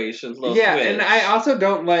situations. Yeah, switch. And I also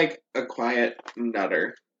don't like a quiet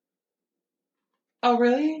nutter. Oh,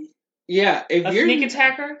 really? Yeah, if you're sneak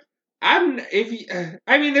attacker.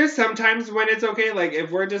 There's sometimes when it's okay. Like if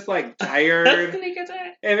we're just like tired. Sneak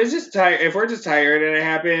attack. If we're just tired and it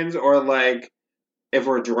happens, or like if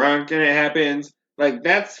we're drunk and it happens, like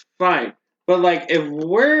that's fine. But, like, if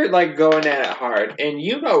we're, like, going at it hard, and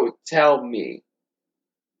you go tell me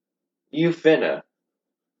you finna.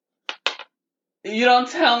 You don't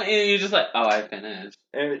tell me, and you're just like, oh, I finished.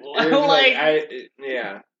 And like,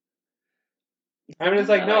 yeah. I'm just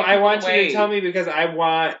like, no, I want you to tell me because I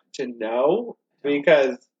want to know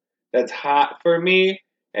because that's hot for me.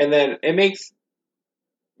 And then it makes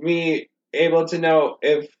me able to know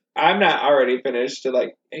if I'm not already finished to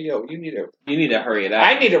like, hey, yo, you need to hurry it up.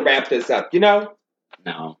 I need to wrap this up, you know?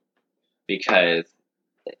 No, because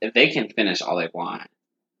if they can finish all they want,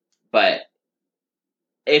 but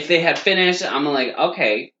if they had finished, I'm like,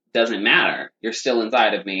 okay, doesn't matter. You're still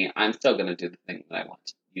inside of me. I'm still going to do the thing that I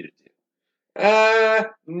want you to do.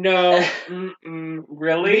 No.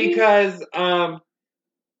 Really? Because,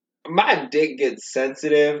 my dick gets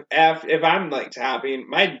sensitive if I'm like topping.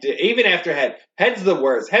 My dick, even after head's the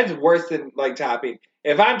worst. Head's worse than like topping.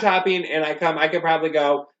 If I'm topping and I come, I could probably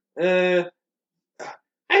go, I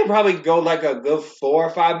could probably go like a good 4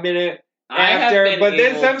 or 5 minute after, but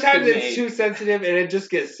then sometimes it's too sensitive and it just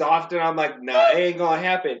gets soft and I'm like, nah, it ain't gonna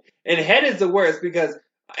happen. And head is the worst because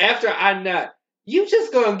after I nut, you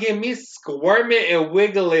just gonna get me squirming and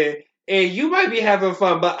wiggling and you might be having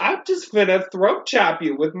fun, but I'm just finna throat chop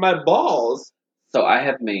you with my balls. So I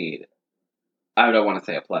have made, I don't want to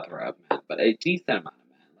say a plethora of men, but a decent amount of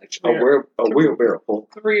men. Like a wheelbarrow.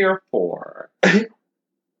 3 or 4.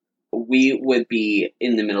 We would be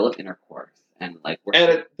in the middle of intercourse. And like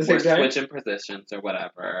we're switching positions or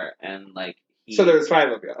whatever, and like so there was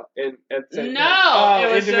 5 of y'all. It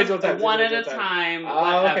was individual just times, one at a time.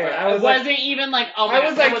 Okay. It wasn't even like I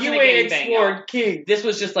was like you ain't explored king. This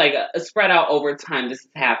was just like spread out over time. This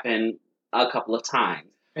has happened a couple of times.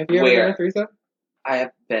 Have you ever done a threesome? I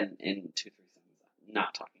have been in 2 threesomes.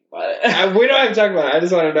 Not talking about it. We don't have to talk about it. I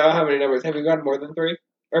just want to know how many numbers. Have you gone more than 3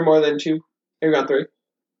 or more than 2? Have you gone 3?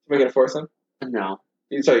 Make it a foursome? No.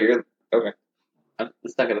 So you're okay. I'm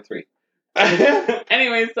stuck at a 3.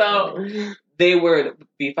 Anyway, so they would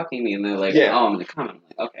be fucking me, and they're like, "Oh, I'm gonna come." And I'm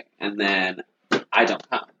like, "Okay," and then I don't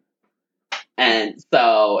come, and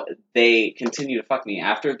so they continue to fuck me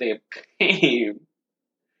after they came.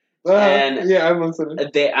 And I'm listening.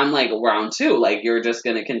 I'm like, round 2, like you're just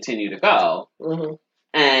gonna continue to go,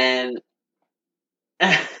 and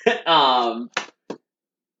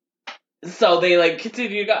so they like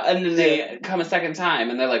continue to go, and then they come a second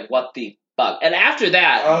time, and they're like, "What the fuck?" And after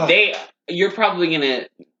that, you're probably gonna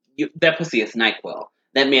that pussy is NyQuil.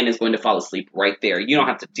 That man is going to fall asleep right there. You don't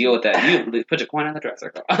have to deal with that. You put your coin on the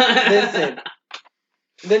dresser. Listen,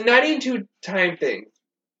 the 92 time thing,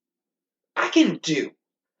 I can do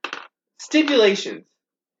stipulations.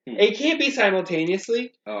 It can't be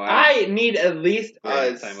simultaneously. I need at least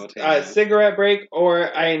a cigarette break,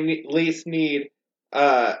 or I at least need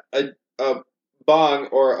a bong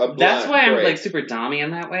or a blunt. That's why I'm like super dommy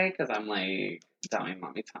in that way, because I'm like dommy,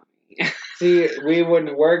 mommy, Tommy. See, we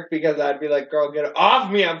wouldn't work because I'd be like, "Girl, get off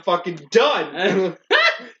me! I'm fucking done."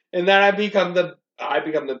 And then I become the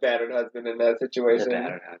battered husband in that situation. The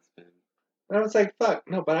battered husband. And I was like, "Fuck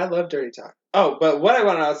no!" But I love dirty talk. Oh, but what I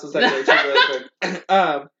want to also say really quick.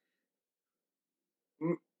 I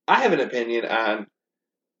have an opinion on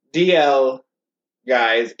DL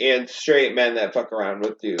guys and straight men that fuck around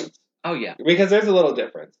with dudes. Oh, yeah. Because there's a little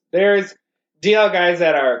difference. There's DL guys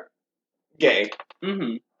that are gay.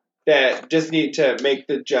 Mm-hmm. That just need to make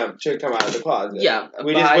the jump to come out of the closet. Yeah.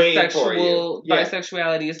 We just waiting for you.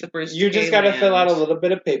 Bisexuality is the first. You just got to fill out a little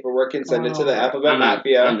bit of paperwork and send it to the Alphabet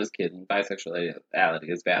Mafia. I'm just kidding. Bisexuality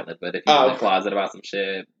is valid, but if you're in the closet about some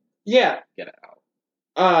shit, get it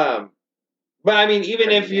out. But I mean,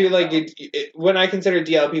 even if you like, when I consider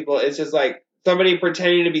DL people, it's just like somebody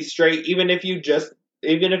pretending to be straight, even if you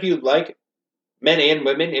like men and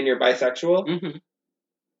women and you're bisexual. Mm-hmm.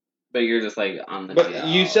 But you're just like on the. But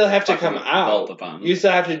you still have to come out. Both of them. You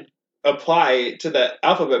still have to apply to the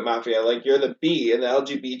Alphabet Mafia, like you're the B in the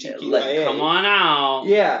LGBTQIA. Like, come on out.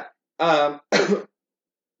 Yeah. The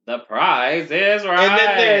prize is right. And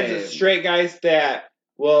then there's straight guys that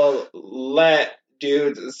will let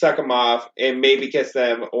dudes suck them off and maybe kiss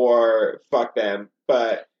them or fuck them,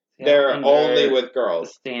 but they're only with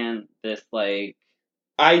girls. Stand this like.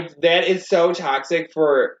 That is so toxic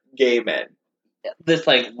for gay men. This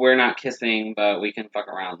like we're not kissing, but we can fuck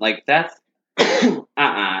around. Like that's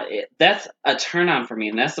that's a turn on for me,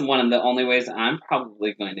 and that's one of the only ways I'm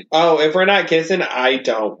probably going to. Oh, if we're not kissing, I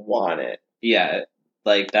don't want it. Yeah,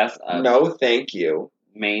 like that's a no, thank you.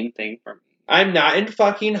 Main thing for me. I'm not in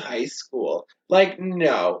fucking high school. Like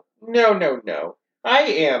no. I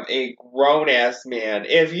am a grown ass man.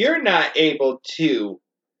 If you're not able to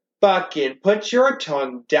fucking put your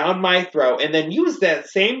tongue down my throat and then use that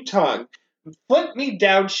same tongue. Flip me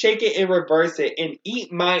down, shake it, and reverse it, and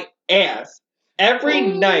eat my ass every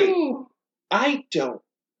night. I don't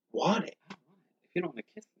want it. If you don't want to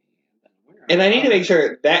kiss me, then And I need to make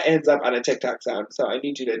sure that ends up on a TikTok sound, so I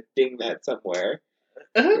need you to ding that somewhere.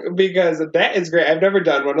 Because that is great. I've never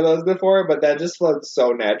done one of those before, but that just flows so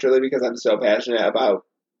naturally because I'm so passionate about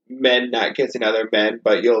men not kissing other men,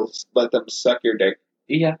 but you'll let them suck your dick.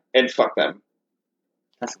 Yeah. And fuck them.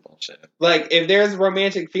 That's bullshit. Like, if there's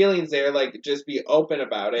romantic feelings there, like, just be open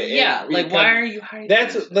about it. Yeah, like, why are you hiding?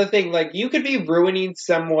 That's the thing. Like, you could be ruining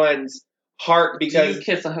someone's heart because... Do you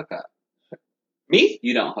kiss a hookup? Me?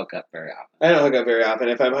 You don't hook up very often. I don't hook up very often.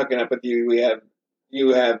 If I'm hooking up with you, you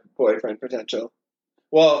have boyfriend potential.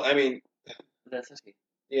 Well, I mean... That's okay.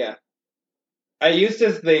 Yeah. I used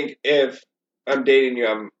to think if I'm dating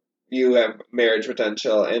you, you have marriage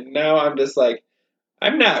potential, and now I'm just like,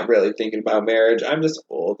 I'm not really thinking about marriage. I'm just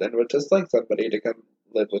old and would just like somebody to come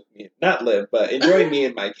live with me. Not live, but enjoy me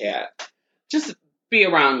and my cat. Just be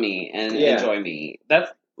around me and enjoy me.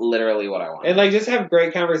 That's literally what I want. And like just have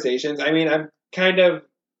great conversations. I mean, I'm kind of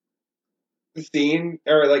seeing,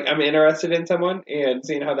 or like I'm interested in someone and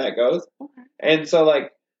seeing how that goes. Okay. And so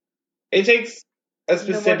like, it takes a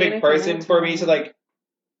specific person for me to like,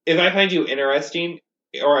 if I find you interesting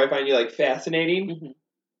or I find you like fascinating, mm-hmm.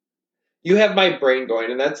 you have my brain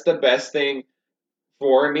going, and that's the best thing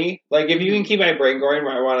for me. Like if you can keep my brain going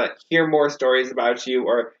where I want to hear more stories about you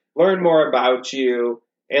or learn more about you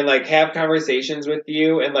and like have conversations with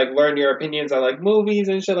you and like learn your opinions on like movies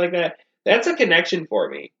and shit like that, that's a connection for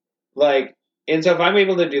me. Like, and so if I'm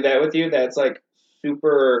able to do that with you, that's like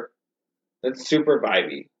super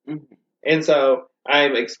vibey. Mm-hmm. And so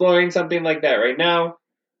I'm exploring something like that right now.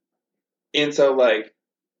 And so like,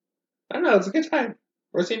 I don't know, it's a good time.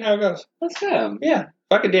 We're seeing how it goes. That's good. Yeah.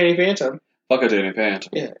 Fuck a Danny Phantom. Fuck a Danny Phantom.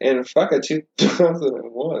 Yeah, and fuck a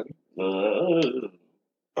 2001.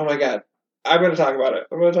 Oh my god. I'm going to talk about it.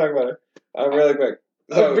 Really quick.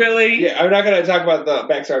 So, really? Yeah, I'm not going to talk about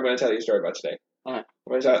the backstory. I'm going to tell you a story about today. Okay. I'm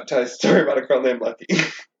going to tell you a story about a girl named Lucky.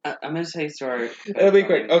 I'm going to tell you a story. It'll be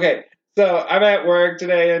quick. Okay, so I'm at work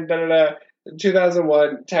today and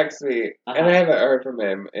 2001 texts me, and I haven't heard from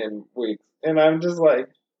him in weeks. And I'm just like,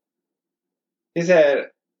 he said,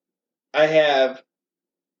 I have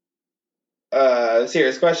a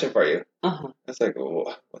serious question for you. I was like,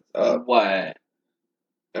 what's up? What?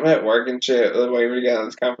 I'm at work and shit, waiting to get on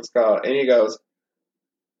this conference call, and he goes,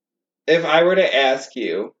 if I were to ask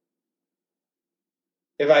you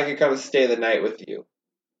if I could come stay the night with you,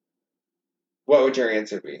 what would your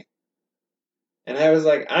answer be? And I was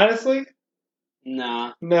like, honestly?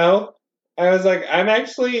 Nah. No. I was like, I'm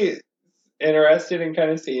actually interested in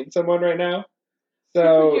kind of seeing someone right now.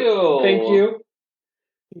 So, thank you.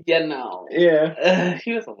 Yeah, no. Yeah.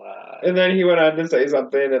 He was a lot. And then he went on to say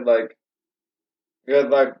something and like, good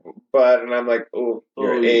luck, bud. And I'm like, oh,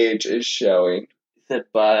 your age is showing. He said,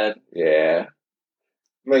 bud. Yeah.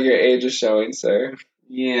 I'm like, your age is showing, sir.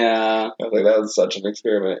 Yeah. I was like, that was such an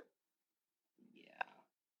experiment. Yeah.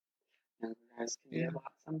 And guys can be a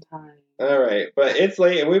lot sometimes. All right. But it's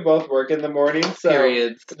late and we both work in the morning. So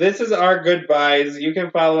Periods. This is our goodbyes. You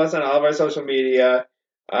can follow us on all of our social media.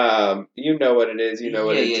 You know what it is. You know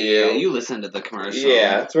what to do. Yeah. You listen to the commercial.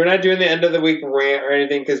 Yeah. So we're not doing the end of the week rant or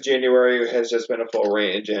anything because January has just been a full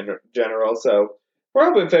rant in general. So we're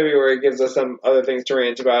hoping February gives us some other things to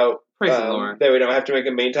rant about that we don't have to make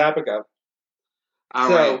a main topic of. All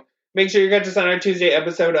right. Make sure you catch us on our Tuesday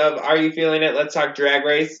episode of Are You Feeling It? Let's Talk Drag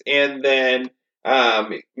Race. And then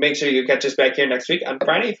make sure you catch us back here next week on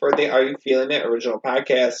Friday for the Are You Feeling It original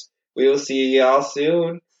podcast. We will see y'all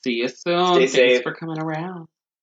soon. See you soon. Stay safe. Thanks for coming around.